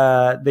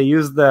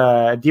used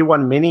the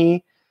D1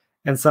 Mini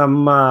and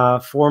some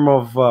form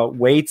of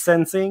weight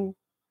sensing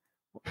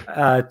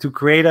to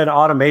create an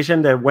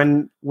automation that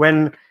when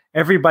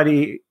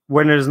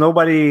there's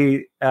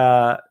nobody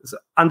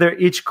under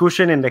each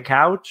cushion in the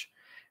couch,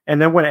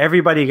 and then when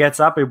everybody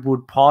gets up, it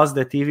would pause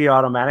the TV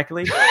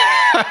automatically.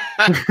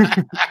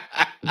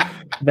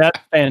 That's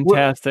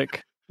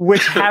fantastic.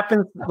 Which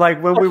happens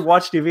like when we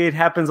watch TV, it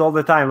happens all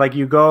the time. Like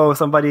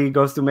somebody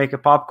goes to make a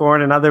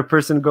popcorn, another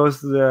person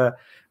goes to the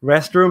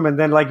restroom, and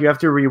then like you have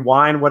to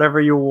rewind whatever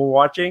you were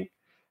watching.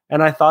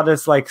 And I thought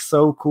it's like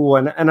so cool.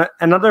 And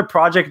another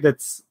project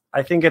that's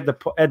I think at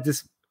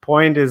this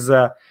point is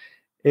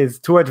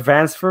too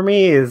advanced for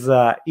me is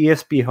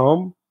ESP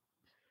Home,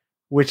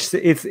 which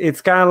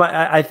it's kind of like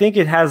I think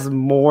it has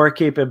more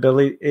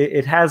capability.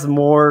 It has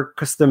more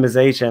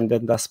customization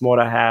than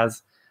Tasmora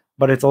has,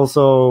 but it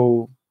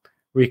also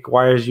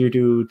requires you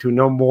to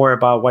know more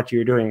about what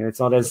you're doing. It's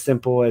not as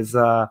simple as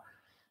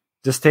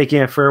just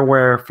taking a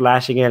firmware,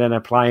 flashing it, and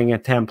applying a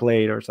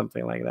template or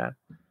something like that.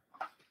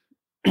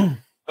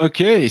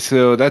 Okay,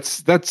 so that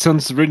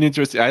sounds really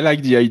interesting. I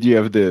like the idea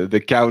of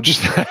the couch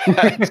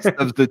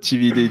of the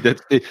TV.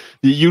 That's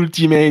the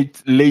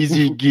ultimate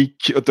lazy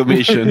geek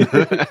automation.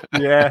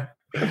 Yeah,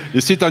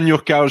 you sit on your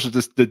couch,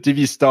 the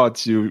TV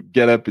starts, you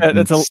get up,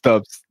 it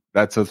stops.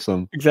 That's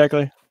awesome.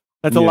 Exactly.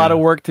 That's a lot of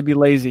work to be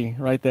lazy,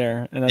 right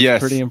there, and that's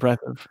pretty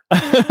impressive.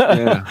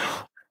 Yeah,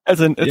 it's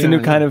a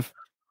new kind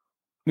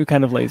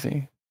of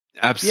lazy.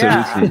 Absolutely.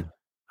 Yeah.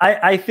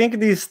 I think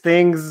these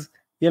things,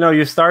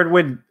 you start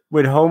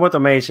with home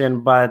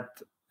automation,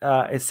 but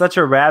it's such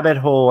a rabbit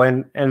hole,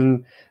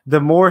 and the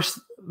more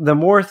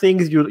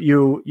things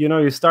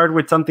you start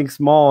with something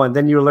small, and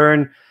then you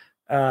learn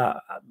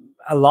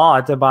a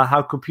lot about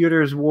how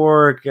computers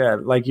work.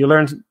 Like you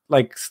learn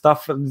like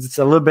stuff. It's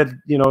a little bit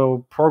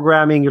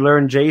programming. You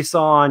learn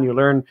JSON. You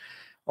learn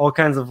all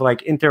kinds of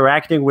like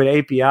interacting with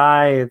API.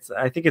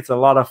 I think it's a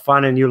lot of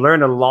fun, and you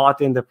learn a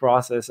lot in the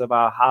process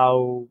about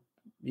how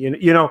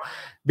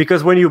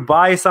because when you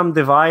buy some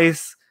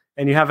device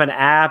and you have an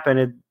app and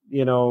it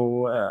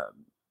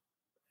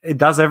it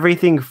does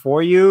everything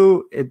for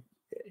you,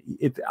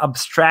 it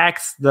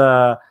abstracts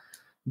the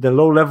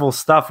low level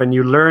stuff, and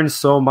you learn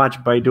so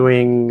much by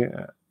doing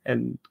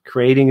and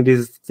creating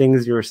these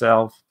things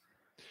yourself.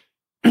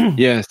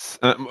 Yes.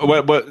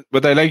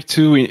 What I like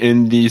too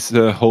in this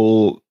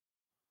whole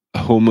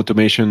home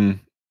automation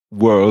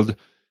world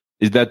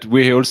is that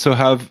we also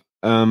have,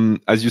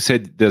 as you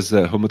said, there's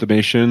home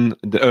automation,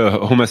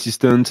 home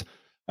assistant.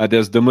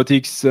 There's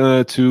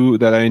domotics too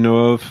that I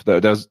know of.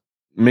 There's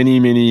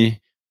many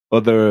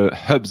other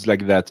hubs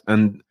like that,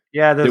 and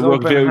Yeah, they there's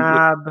work Open very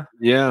Hub.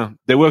 yeah,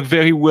 they work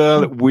very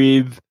well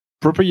with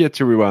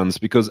proprietary ones,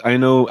 because I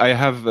know I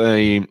have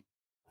a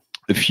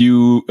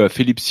few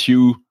Philips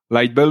Hue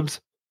light bulbs.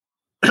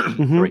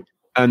 Sorry,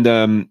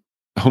 and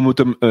home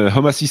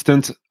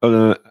assistant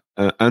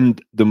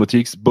and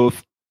domotics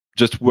both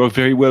just work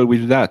very well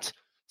with that.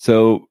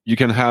 So you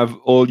can have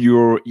all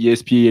your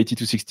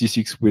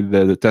ESP8266 with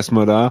the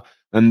Tasmota,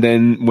 and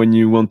then when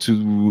you want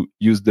to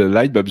use the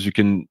light bulbs, you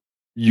can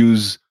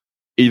use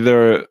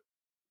either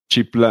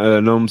cheap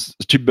lamps,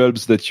 cheap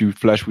bulbs that you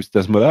flash with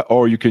Tasmota,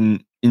 or you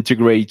can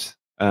integrate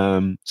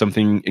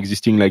something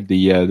existing like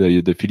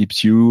the Philips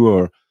Hue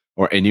or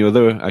any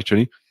other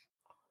actually.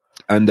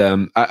 And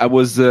I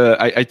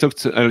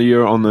talked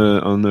earlier on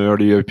the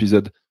earlier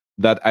episode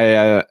that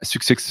I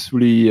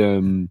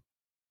successfully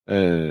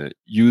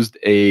used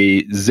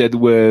a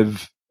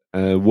Z-Wave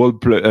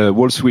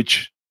wall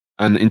switch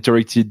and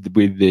interacted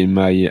with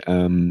my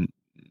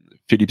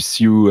Philips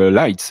Hue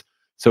lights.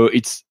 So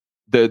it's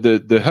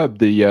the hub,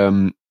 the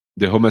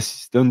home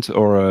assistant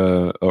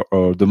or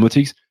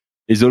domotics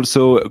is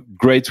also a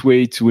great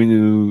way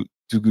to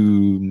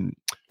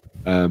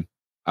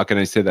how can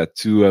I say that,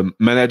 to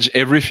manage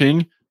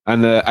everything.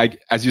 And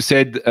as you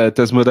said,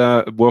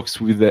 Tasmota works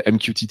with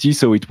MQTT,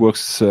 so it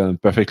works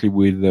perfectly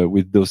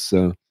with those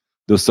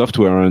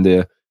software,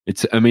 and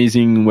it's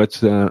amazing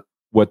what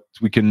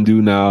we can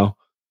do now.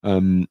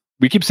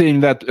 We keep saying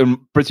that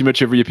pretty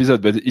much every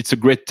episode, but it's a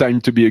great time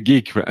to be a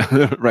geek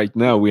right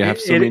now. We have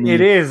so many.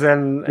 It is,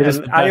 and It is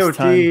the best IoT.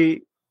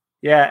 time.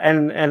 Yeah,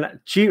 and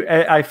cheap.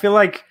 I feel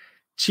like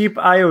cheap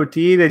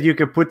IoT that you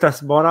could put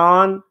Tasmota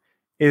on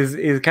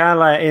is kind of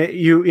like,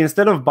 you,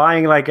 instead of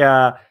buying like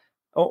a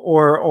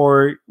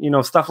or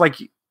stuff like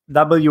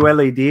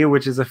WLAD,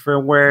 which is a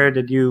firmware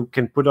that you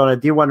can put on a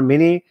D1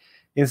 Mini.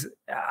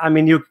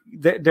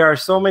 There are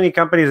so many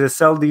companies that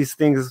sell these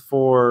things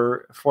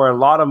for a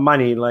lot of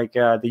money. Like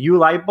the Hue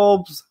light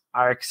bulbs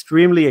are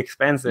extremely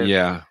expensive.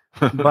 Yeah.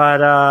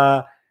 But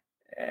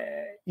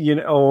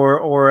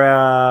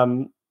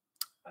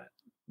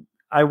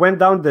I went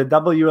down the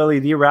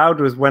WLED route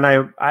was when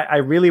I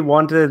really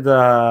wanted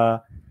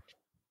a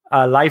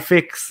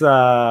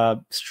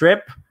Lifix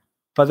strip,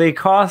 but they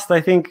cost,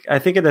 I think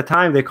at the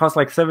time they cost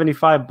like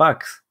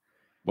 $75.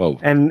 Whoa.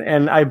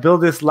 And I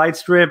built this light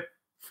strip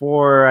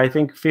for I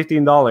think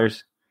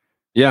 $15.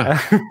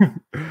 Yeah.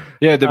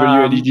 Yeah,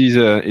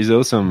 WLED is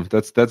awesome.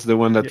 That's the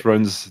one that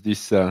runs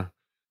this LED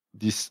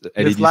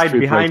light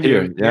strip behind right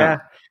here. you. Yeah.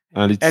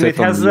 And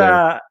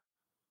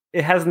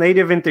it has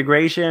native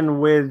integration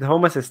with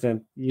Home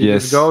Assistant. You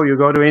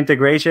go to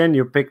integration,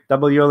 you pick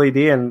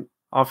WLED, and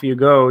off you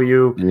go.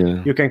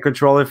 You can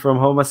control it from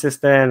Home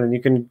Assistant, and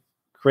you can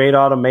create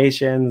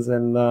automations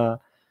and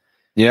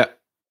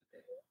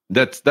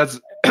that's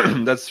that's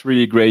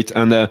really great.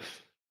 And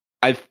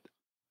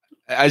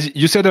as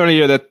you said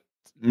earlier, that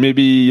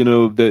maybe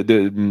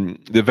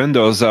the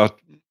vendors are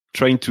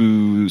trying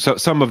to,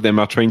 some of them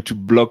are trying to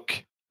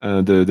block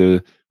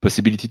the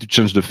possibility to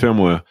change the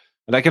firmware.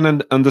 And I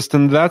can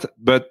understand that,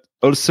 but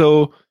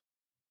also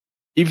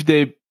if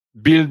they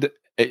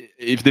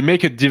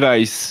make a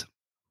device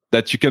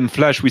that you can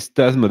flash with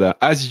Tasmota,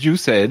 as you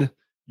said,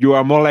 you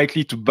are more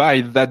likely to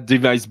buy that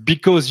device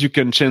because you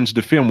can change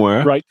the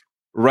firmware, right,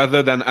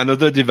 rather than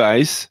another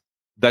device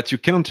that you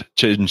can't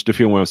change the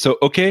firmware. So,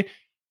 okay,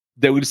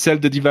 they will sell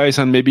the device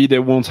and maybe they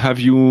won't have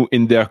you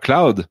in their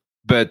cloud,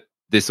 but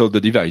they sold the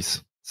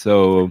device.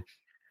 So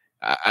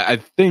I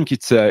think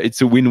it's a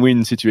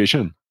win-win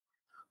situation.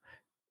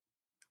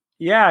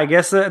 Yeah, I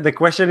guess the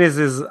question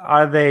is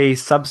are they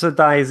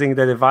subsidizing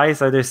the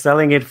device? Are they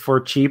selling it for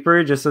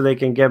cheaper just so they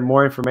can get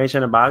more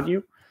information about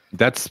you?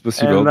 That's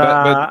possible.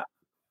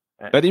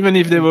 But even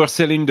if they were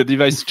selling the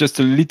device just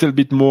a little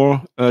bit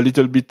more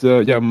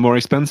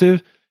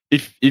expensive,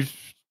 if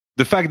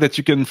the fact that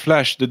you can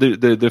flash the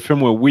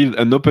firmware with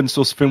an open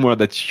source firmware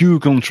that you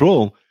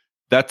control,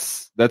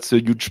 that's a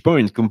huge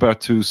point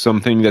compared to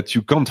something that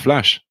you can't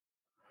flash.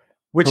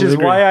 Which is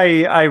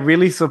why I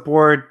really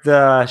support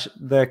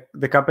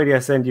the company I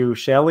sent you,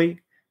 Shelly,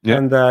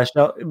 and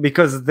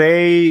because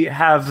they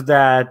have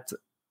that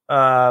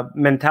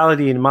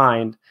mentality in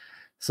mind.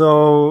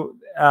 So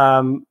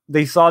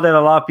they saw that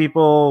a lot of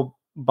people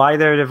buy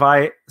their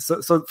device.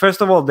 So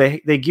first of all,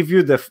 they give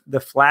you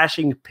the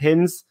flashing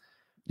pins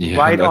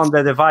on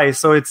the device,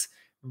 so it's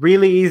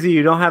really easy.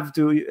 You don't have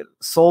to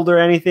solder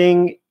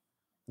anything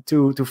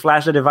to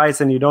flash the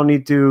device, and you don't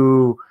need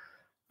to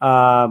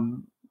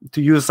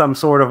use some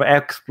sort of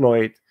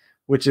exploit,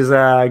 which is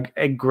a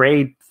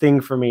great thing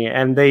for me.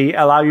 And they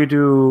allow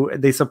you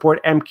they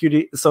support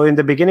MQTT. So in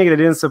the beginning, they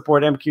didn't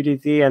support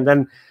MQTT, and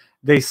then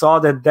they saw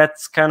that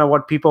that's kind of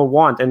what people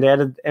want, and they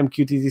added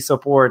MQTT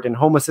support and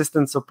Home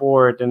Assistant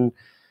support, and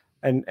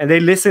and they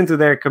listen to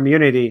their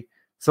community.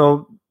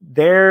 So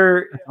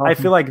they're That's I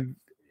awesome. feel like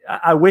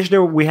I wish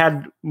we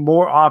had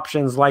more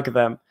options like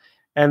them.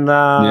 And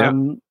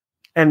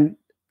and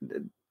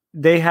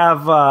they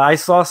have I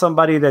saw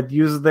somebody that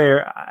used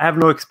I have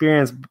no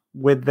experience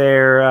with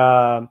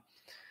their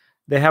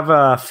they have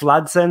a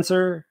flood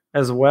sensor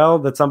as well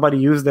that somebody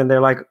used, and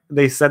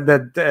they said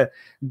that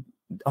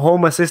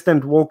Home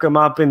Assistant woke them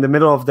up in the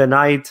middle of the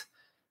night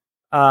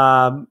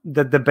that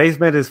the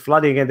basement is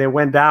flooding, and they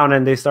went down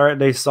and they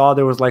saw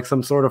there was like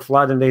some sort of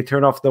flood, and they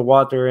turned off the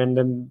water, and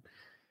then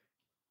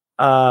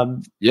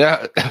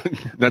Yeah,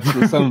 that's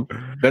awesome.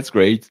 That's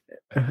great.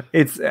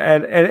 it's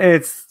and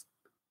it's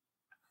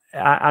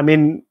I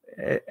mean,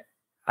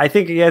 I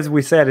think, as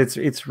we said,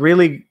 it's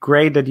really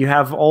great that you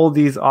have all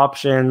these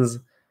options.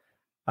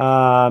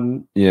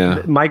 Yeah.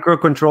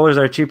 Microcontrollers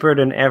are cheaper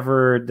than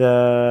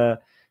ever.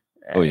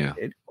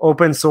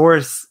 Open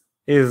source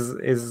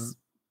is.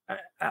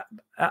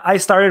 I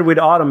started with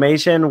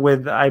automation.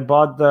 I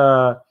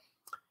bought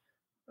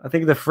I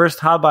think the first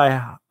hub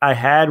I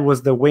had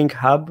was the Wink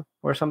hub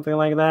or something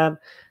like that,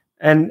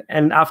 and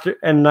after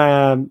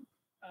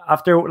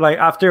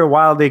a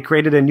while they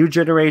created a new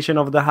generation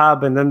of the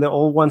hub, and then the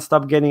old one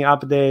stopped getting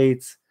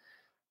updates.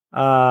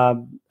 I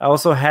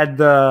also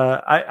had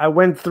I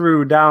went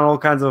down all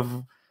kinds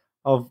of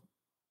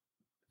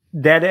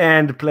dead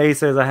end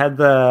places. I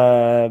had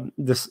I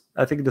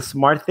think the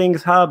Smart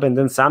Things hub, and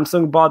then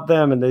Samsung bought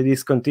them and they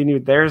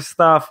discontinued their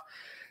stuff.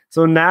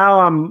 So now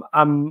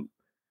I'm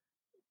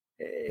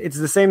it's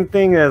the same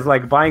thing as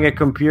like buying a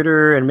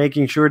computer and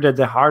making sure that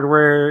the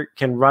hardware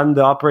can run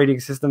the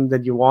operating system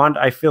that you want.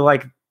 I feel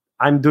like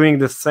I'm doing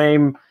the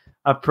same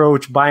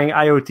approach buying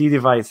IoT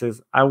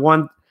devices. I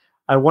want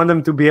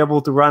them to be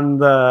able to run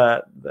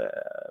the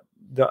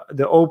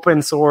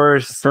open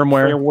source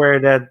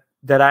firmware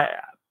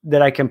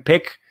that I can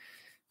pick,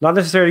 not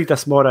necessarily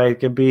Tasmota.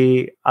 It can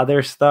be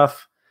other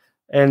stuff,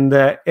 and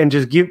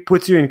just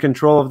puts you in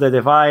control of the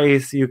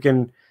device.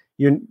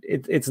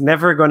 It's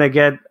never going to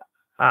get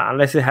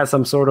unless it has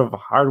some sort of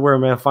hardware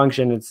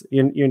malfunction.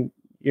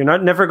 You're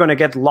not never going to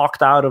get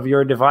locked out of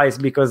your device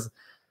because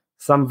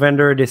some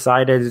vendor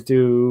decided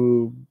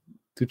to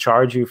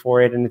charge you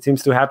for it, and it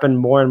seems to happen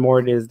more and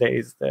more these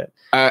days. That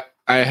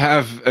I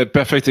have a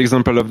perfect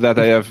example of that.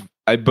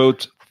 I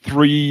bought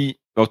 2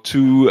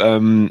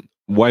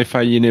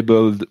 Wi-Fi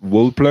enabled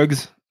wall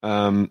plugs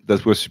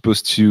that were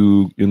supposed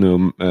to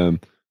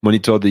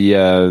monitor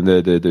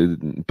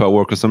the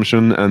power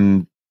consumption,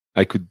 and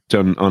I could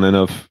turn on and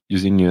off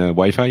using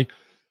Wi-Fi.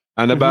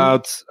 And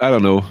about I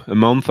don't know, a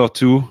month or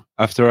two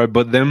after I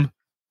bought them,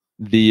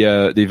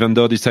 the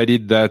vendor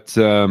decided that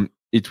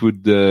it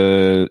would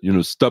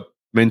stop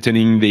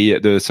maintaining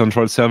the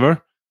central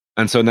server.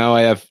 And so now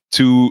I have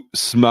 2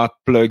 smart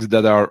plugs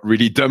that are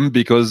really dumb,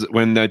 because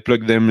when I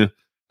plug them,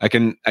 I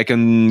can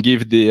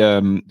give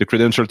the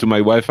credential to my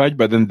Wi-Fi,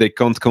 but then they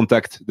can't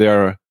contact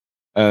their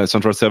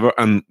central server,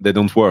 and they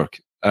don't work.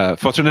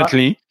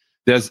 Fortunately,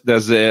 there's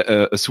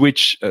a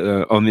switch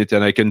on it,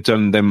 and I can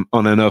turn them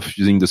on and off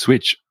using the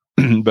switch.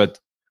 But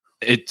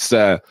it's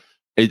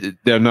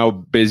they're now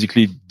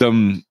basically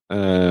dumb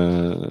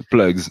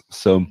plugs.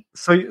 So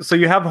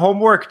you have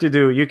homework to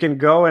do. You can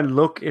go and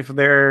look if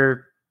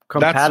they're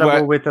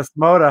compatible with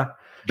Tasmota.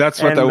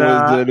 That's what I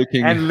was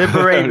looking and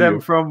liberate them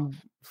from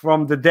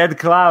the dead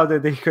cloud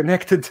that they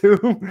connected to.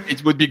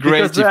 It would be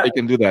great if they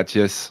can do that.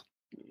 Yes.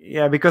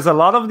 Yeah, because a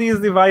lot of these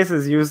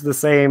devices use the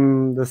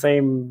same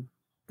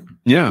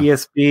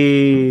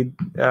ESP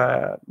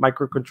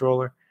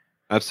microcontroller.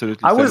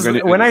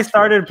 Absolutely. When I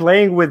started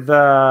playing with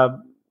the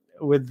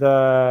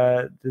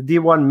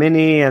D1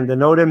 Mini and the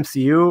Node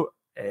MCU,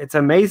 it's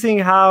amazing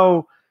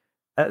how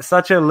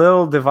such a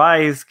little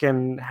device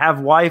can have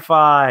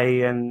Wi-Fi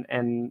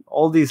and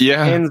all these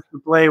pins to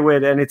play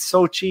with, and it's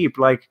so cheap.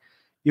 Like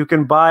you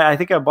can buy. I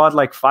think I bought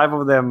like 5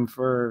 of them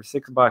for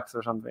 $6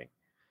 or something.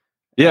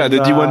 Yeah, and the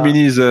D1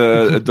 Mini is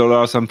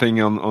 $1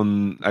 something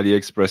on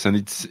AliExpress, and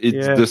it's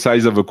the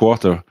size of a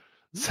quarter.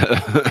 So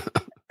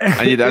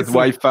and it has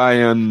Wi-Fi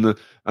and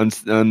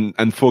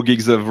 4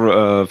 gigs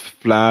of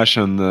flash,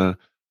 and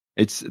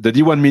it's the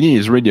D1 Mini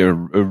is really a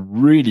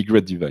really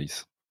great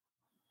device.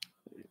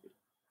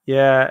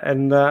 Yeah,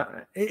 and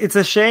it's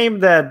a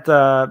shame that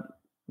that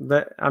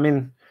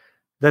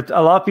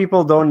a lot of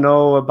people don't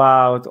know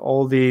about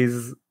all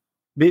these,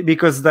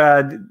 because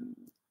I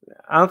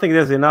don't think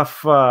there's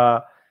enough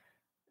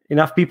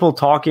people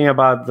talking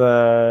about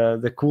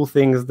the cool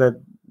things that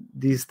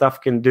these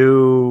stuff can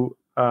do.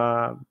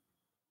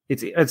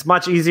 It's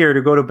much easier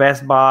to go to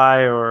Best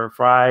Buy or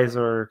Fry's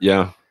or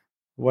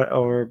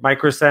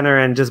Micro Center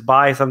and just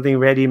buy something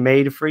ready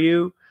made for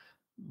you,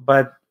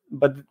 but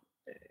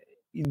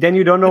then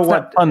you don't know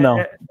what fun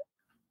though.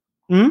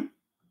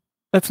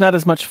 That's not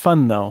as much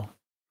fun though.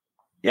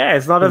 Yeah,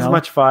 it's not as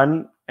much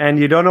fun, and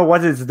you don't know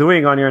what it's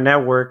doing on your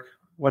network.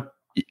 What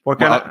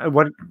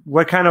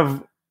kind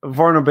of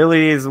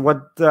vulnerabilities?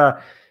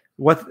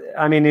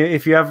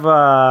 If you have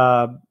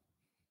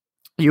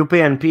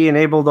UPnP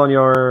enabled on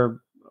your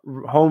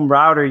home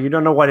router, you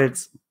don't know what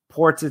it's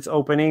ports it's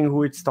opening,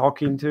 who it's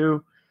talking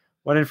to,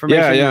 what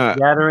information it's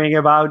gathering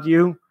about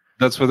you.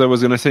 That's what I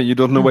was going to say. You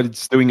don't know what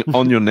it's doing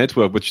on your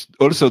network, but you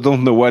also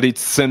don't know what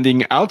it's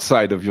sending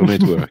outside of your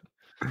network.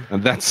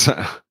 And that's,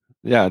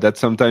 that's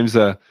sometimes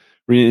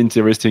really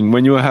interesting.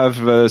 When you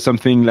have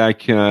something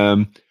like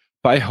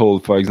Pi-hole,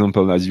 for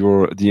example, as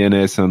your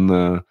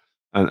DNS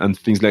and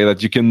things like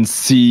that, you can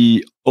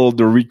see all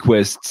the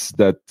requests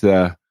that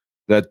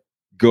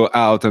go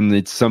out, and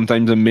it's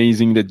sometimes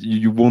amazing that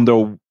you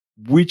wonder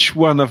which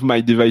one of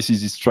my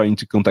devices is trying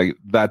to contact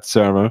that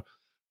server,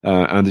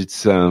 and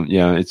it's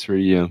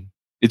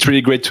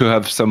really great to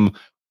have some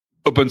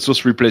open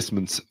source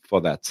replacements for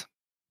that.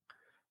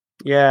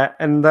 Yeah,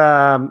 and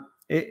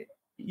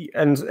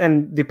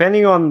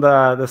depending on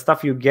the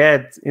stuff you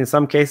get, in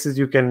some cases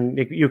you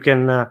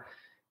can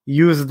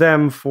use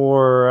them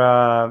for.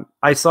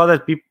 I saw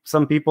that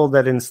some people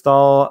that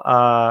install,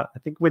 I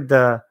think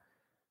it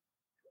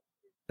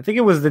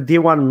was the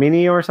D1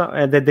 Mini or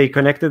something, that they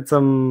connected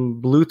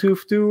some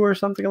Bluetooth to or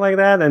something like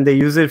that, and they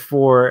use it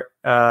for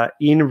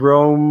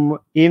in-room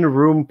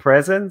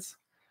presence.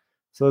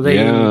 So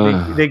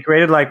they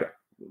created like.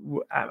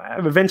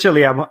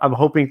 Eventually, I'm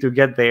hoping to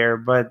get there,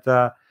 but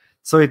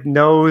so it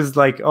knows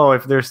like, oh,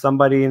 if there's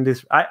somebody in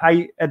this.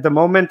 I at the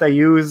moment I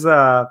use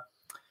the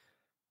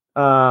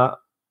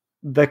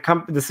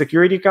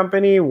security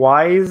company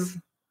Wise.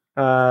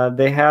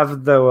 They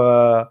have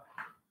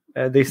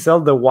they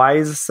sell the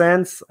Wise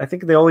Sense. I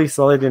think they only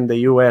sell it in the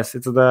US.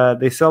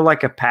 They sell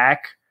like a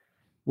pack,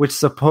 which is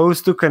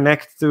supposed to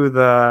connect to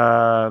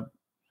the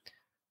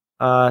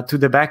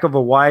back of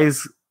a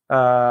Wise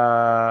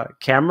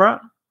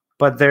camera,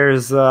 but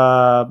there's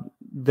an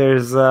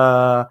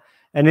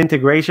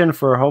integration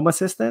for Home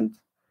Assistant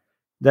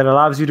that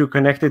allows you to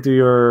connect it to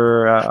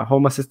your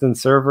Home Assistant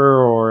server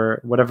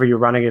or whatever you're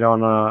running it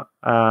on,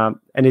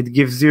 and it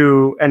uses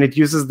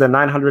the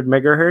 900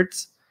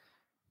 megahertz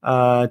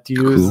to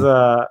use,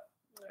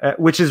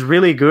 which is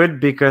really good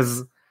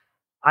because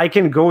I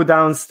can go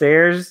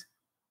downstairs.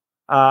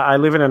 I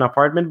live in an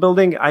apartment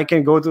building. I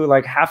can go to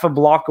like half a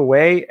block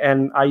away,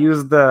 and I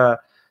use the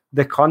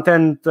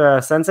content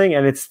sensing,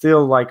 and it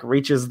still like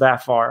reaches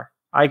that far.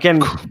 I can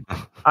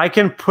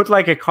put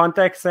like a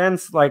contact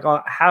sense like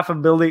on half a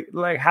building,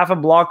 like half a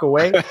block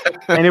away,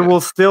 and it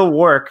will still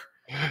work.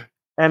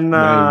 And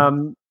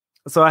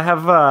so I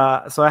have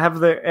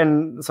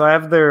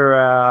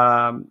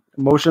their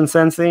motion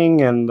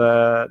sensing and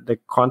the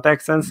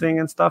contact sensing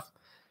and stuff.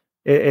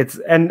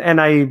 I've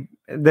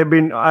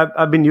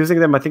been using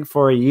them I think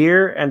for a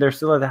year, and they're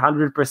still at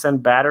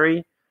 100%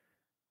 battery,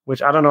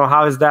 which I don't know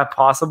how is that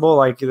possible.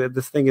 Like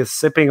this thing is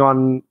sipping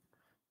on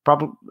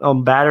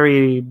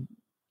battery.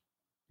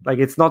 Like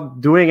it's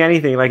not doing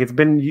anything. Like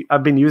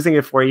I've been using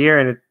it for a year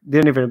and it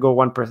didn't even go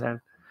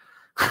 1%.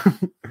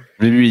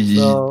 Maybe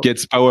it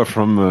gets power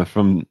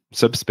from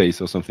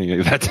subspace or something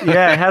like that.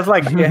 Yeah, it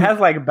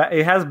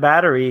has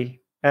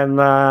battery, and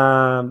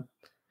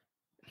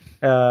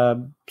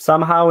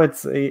somehow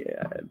it's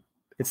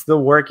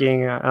still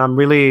working. I'm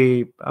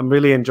really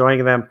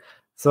enjoying them.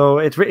 So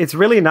it's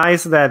really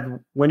nice that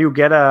when you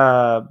get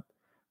a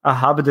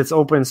hub that's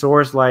open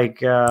source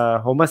like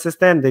Home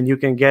Assistant, then you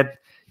can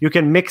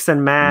mix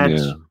and match.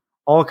 Yeah.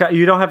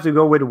 You don't have to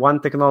go with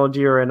one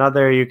technology or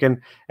another. You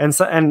can,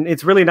 and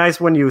it's really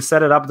nice when you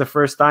set it up the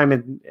first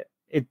time.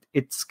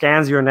 It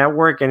scans your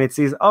network and it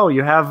sees, oh,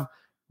 you have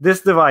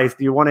this device.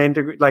 Do you want to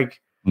integrate?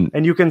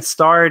 And you can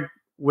start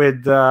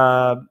with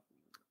like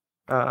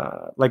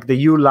the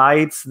U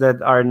lights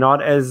that are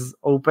not as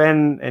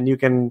open, and you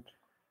can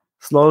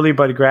slowly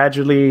but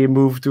gradually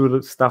move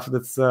to stuff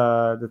that's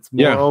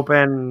more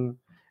open.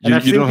 And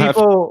I've seen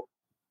people.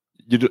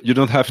 You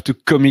don't have to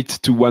commit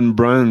to one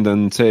brand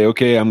and say,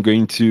 okay, I'm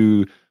going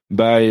to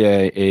buy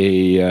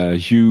a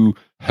Hue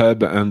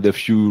hub and a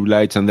few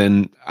lights, and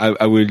then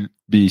I will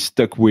be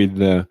stuck with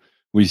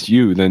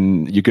you.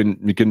 Then you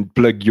can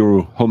plug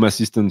your Home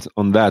Assistant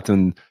on that,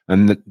 and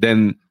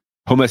then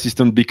Home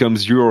Assistant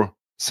becomes your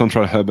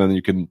central hub, and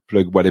you can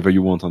plug whatever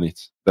you want on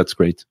it. That's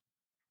great.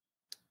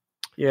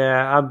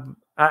 Yeah,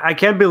 I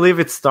can't believe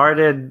it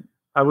started.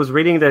 I was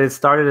reading that it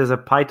started as a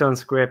Python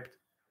script.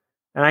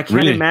 And I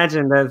can't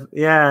imagine that.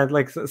 Yeah,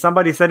 like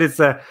somebody said, it's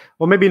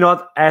maybe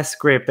not a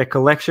script, a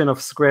collection of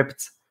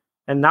scripts,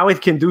 and now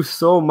it can do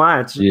so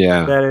much.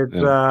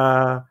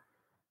 That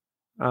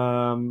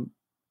I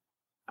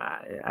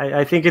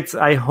think it's.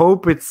 I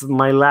hope it's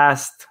my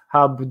last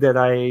hub that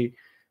I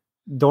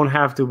don't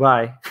have to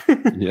buy.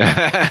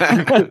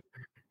 Yeah.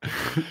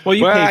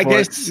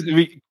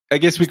 I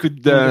guess we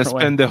could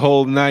spend the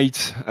whole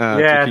night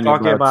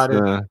talking about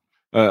it.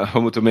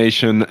 Home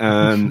automation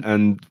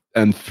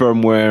and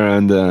firmware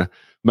and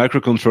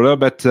microcontroller,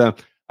 but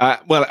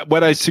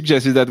what I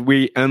suggest is that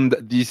we end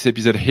this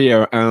episode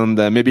here, and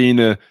maybe in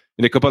a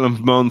couple of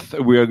months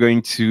we are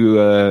going to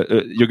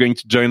you're going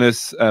to join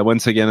us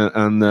once again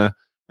and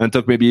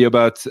talk maybe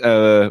about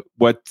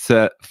what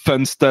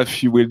fun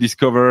stuff you will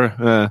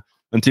discover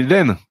until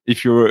then,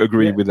 if you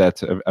agree with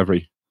that,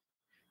 Avery.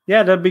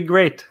 Yeah, that'd be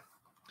great.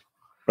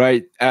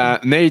 Right,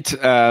 Nate.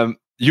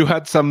 you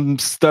had some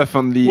stuff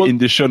on in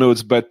the show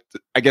notes, but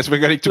I guess we're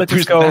going to let's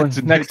push just go that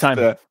to next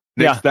time.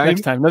 Next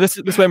time. No, this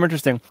way more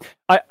interesting.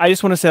 I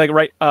just want to say,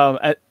 like,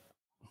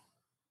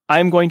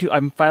 I'm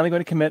finally going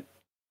to commit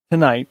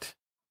tonight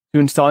to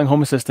installing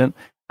Home Assistant.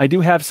 I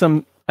do have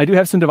some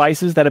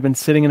devices that have been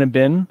sitting in a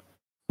bin,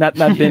 not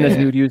bin as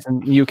you would use in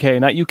the UK,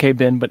 not UK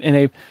bin, but in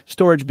a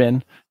storage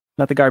bin,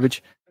 not the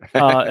garbage.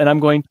 And I'm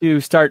going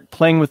to start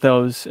playing with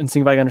those and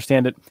seeing if I can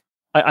understand it.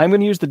 I'm going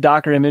to use the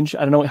Docker image.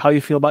 I don't know how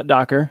you feel about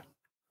Docker,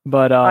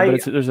 but I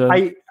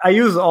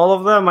use all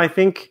of them. I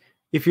think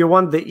if you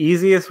want the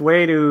easiest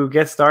way to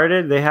get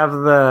started, they have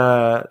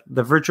the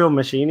virtual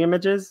machine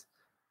images.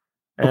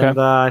 And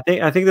I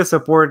think the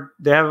support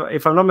they have,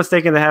 if I'm not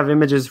mistaken, they have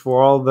images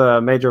for all the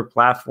major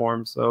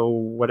platforms.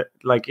 So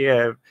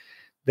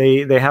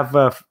they have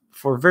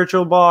for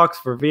VirtualBox,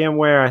 for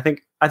VMware. I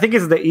think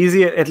it's the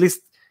easiest. At least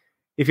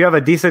if you have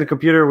a decent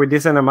computer with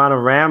decent amount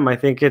of RAM, I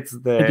think it's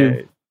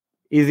the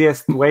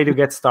easiest way to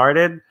get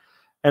started.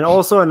 And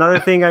also another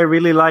thing I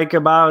really like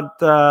about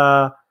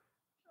the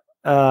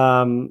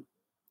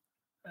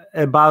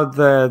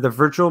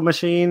virtual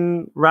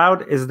machine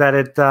route is that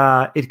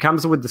it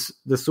comes with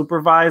the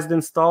supervised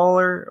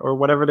installer or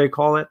whatever they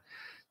call it.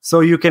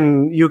 So you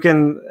can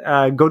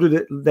go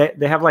to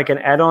they have like an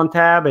add-on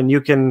tab, and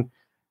you can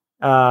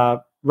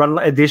run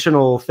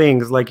additional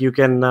things, like you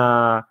can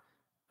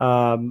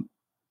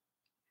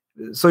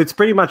so it's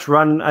pretty much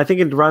run. I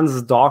think it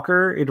runs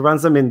Docker. It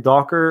runs them in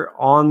Docker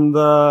on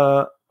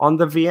the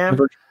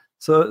VM.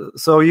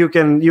 So you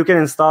can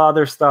install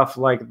other stuff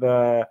like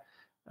the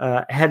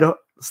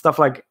stuff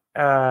like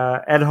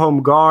at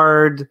home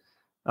guard,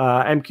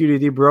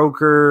 MQTT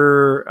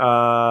broker.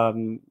 I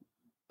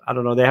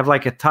don't know. They have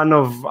like a ton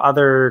of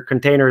other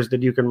containers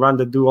that you can run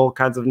that do all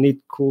kinds of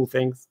neat, cool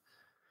things.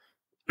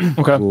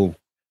 Okay. Cool.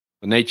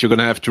 Nate, you're going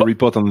to have to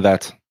report on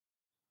that.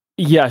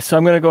 Yeah, so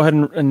I'm going to go ahead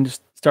and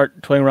just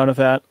start toying around with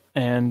that.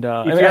 And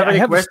if you have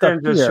any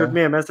questions, just shoot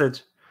me a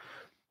message.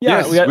 Yeah,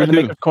 yes, we got the do.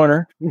 Maker's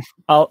Corner.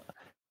 I've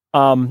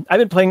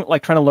been playing,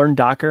 like, trying to learn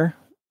Docker.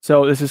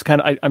 So this is kind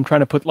of I'm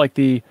trying to put like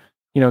the,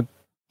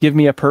 give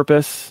me a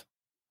purpose.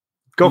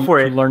 Go for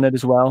it. Learn it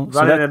as well.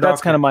 So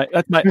that's kind of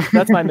that's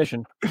my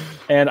mission.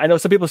 And I know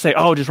some people say,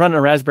 "Oh, just run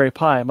a Raspberry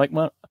Pi." I'm like,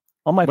 well,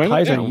 all my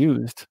Pis are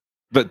used,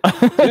 but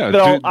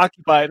they're all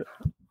occupied.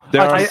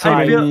 There are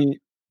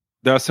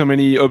so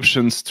many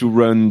options to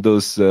run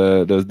those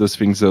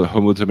things,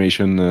 home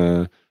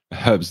automation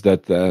hubs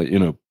that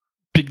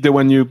pick the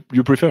one you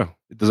prefer.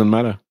 It doesn't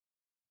matter.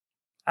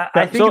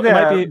 I think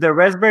the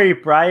Raspberry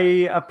Pi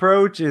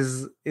approach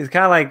is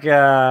kind of like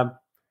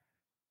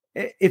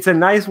it's a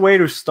nice way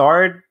to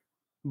start,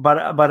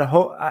 but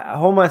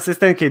Home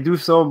Assistant can do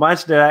so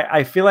much that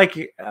I feel like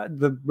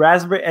the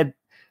Raspberry,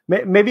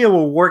 maybe it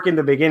will work in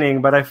the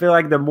beginning, but I feel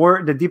like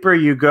the deeper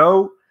you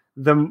go,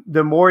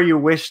 the more you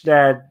wish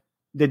that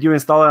you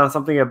install it on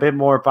something a bit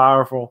more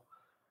powerful.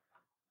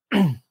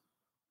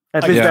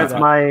 At least that's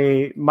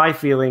my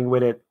feeling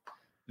with it.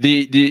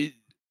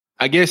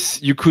 I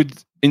guess you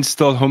could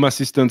install Home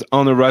Assistant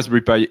on a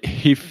Raspberry Pi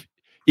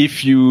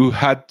if you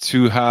had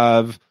to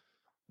have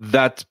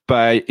that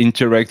Pi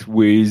interact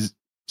with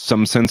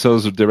some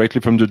sensors directly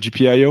from the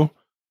GPIO.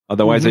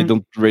 Otherwise, I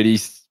don't really.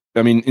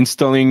 I mean,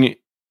 installing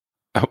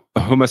a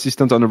Home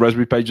Assistant on a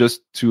Raspberry Pi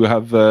just to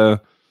have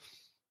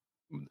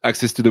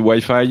access to the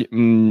Wi-Fi.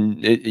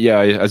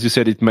 As you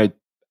said, it might.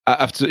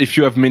 If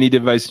you have many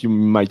devices, you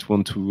might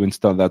want to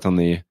install that on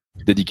a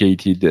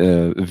dedicated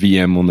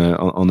VM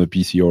on a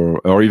PC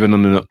or even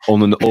on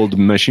an old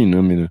machine.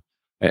 I mean,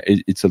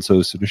 it's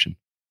also a solution.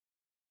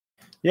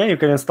 Yeah, you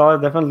can install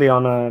it definitely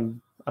on a,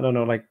 I don't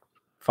know, like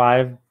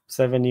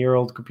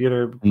 5-7-year-old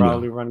computer. Would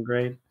probably run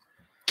great.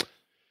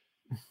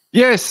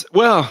 Yes.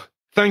 Well,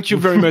 thank you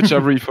very much,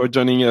 Avri, for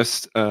joining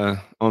us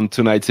on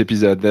tonight's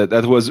episode.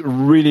 That was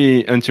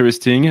really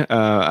interesting.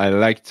 I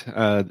liked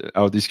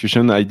our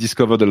discussion. I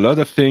discovered a lot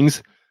of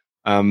things.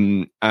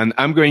 And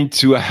I'm going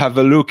to have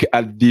a look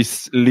at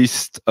this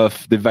list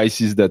of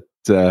devices that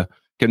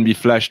can be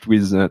flashed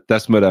with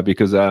Taskmoda,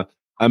 because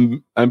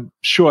I'm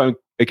sure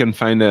I can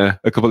find a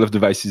couple of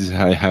devices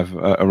I have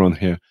around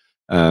here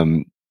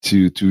to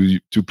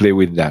play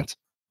with that.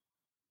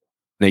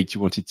 Nate,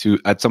 you wanted to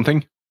add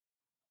something?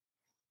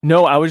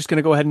 No, I was just going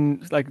to go ahead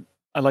and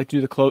I like to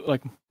do the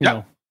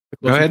the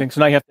closing thing.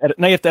 So now you have to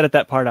edit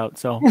that part out.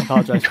 So I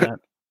apologize for that.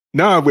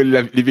 No, I will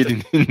leave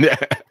it in there.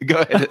 Go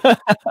ahead. So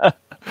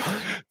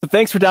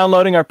thanks for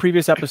downloading our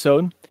previous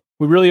episode.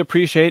 We really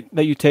appreciate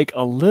that you take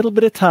a little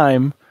bit of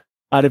time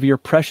out of your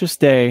precious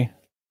day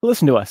to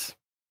listen to us.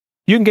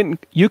 You can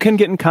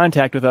get in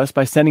contact with us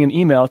by sending an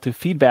email to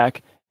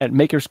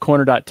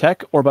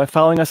feedback@makerscorner.tech, or by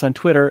following us on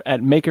Twitter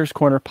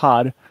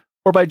 @makerscornerpod,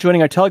 or by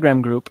joining our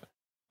Telegram group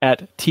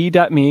at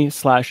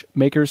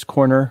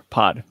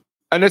t.me/makerscornerpod.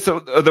 Unless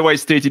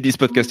otherwise stated, this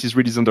podcast is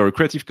released under a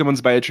Creative Commons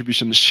by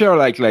attribution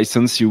share-alike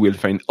license. You will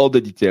find all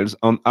the details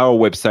on our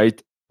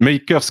website,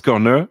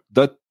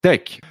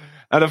 makerscorner.tech.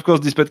 And of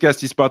course, this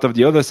podcast is part of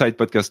the Other Side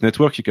Podcast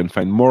Network. You can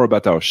find more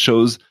about our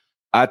shows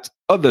at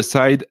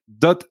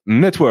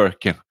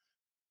otherside.network.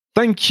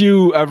 thank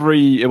you,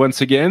 Avery,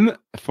 once again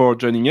for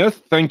joining us.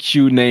 Thank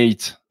you,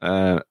 Nate,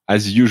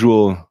 as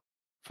usual,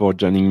 for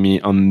joining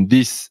me on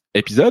this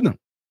episode.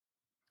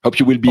 Hope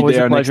you will be Always a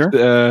there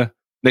pleasure.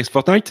 next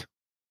fortnight.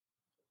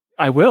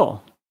 I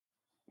will.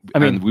 I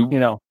mean, And we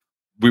will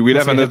we'll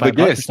have say that by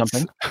another lunch or guest.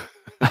 something.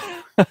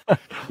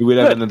 We will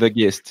have Good. another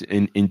guest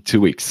in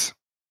 2 weeks.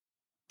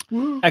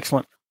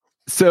 Excellent.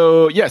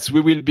 So yes, we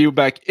will be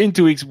back in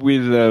 2 weeks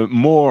with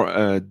more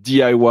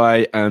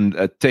DIY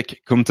and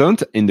tech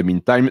content. In the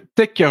meantime,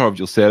 take care of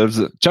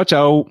yourselves. Ciao,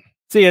 ciao.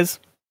 See yous.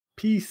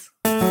 Peace.